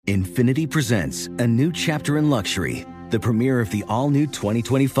 Infiniti presents a new chapter in luxury. The premiere of the all-new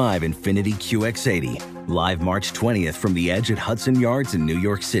 2025 Infiniti QX80. Live March 20th from the Edge at Hudson Yards in New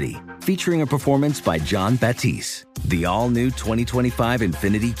York City. Featuring a performance by John Batiste. The all-new 2025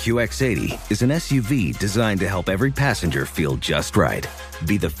 Infiniti QX80 is an SUV designed to help every passenger feel just right.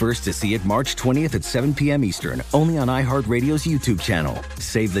 Be the first to see it March 20th at 7 p.m. Eastern, only on iHeartRadio's YouTube channel.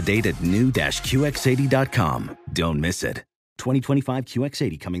 Save the date at new-QX80.com. Don't miss it. 2025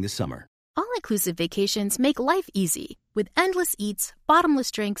 QX80 coming this summer. All-inclusive vacations make life easy with endless eats,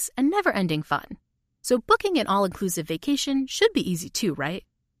 bottomless drinks, and never-ending fun. So booking an all-inclusive vacation should be easy too, right?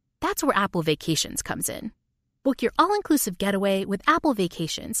 That's where Apple Vacations comes in. Book your all-inclusive getaway with Apple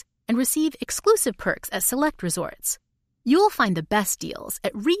Vacations and receive exclusive perks at select resorts. You'll find the best deals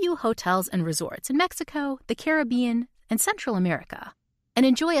at Riu Hotels and Resorts in Mexico, the Caribbean, and Central America. And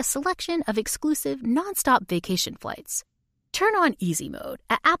enjoy a selection of exclusive non-stop vacation flights. Turn on easy mode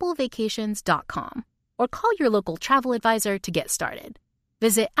at applevacations.com or call your local travel advisor to get started.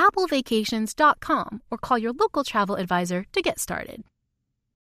 Visit applevacations.com or call your local travel advisor to get started.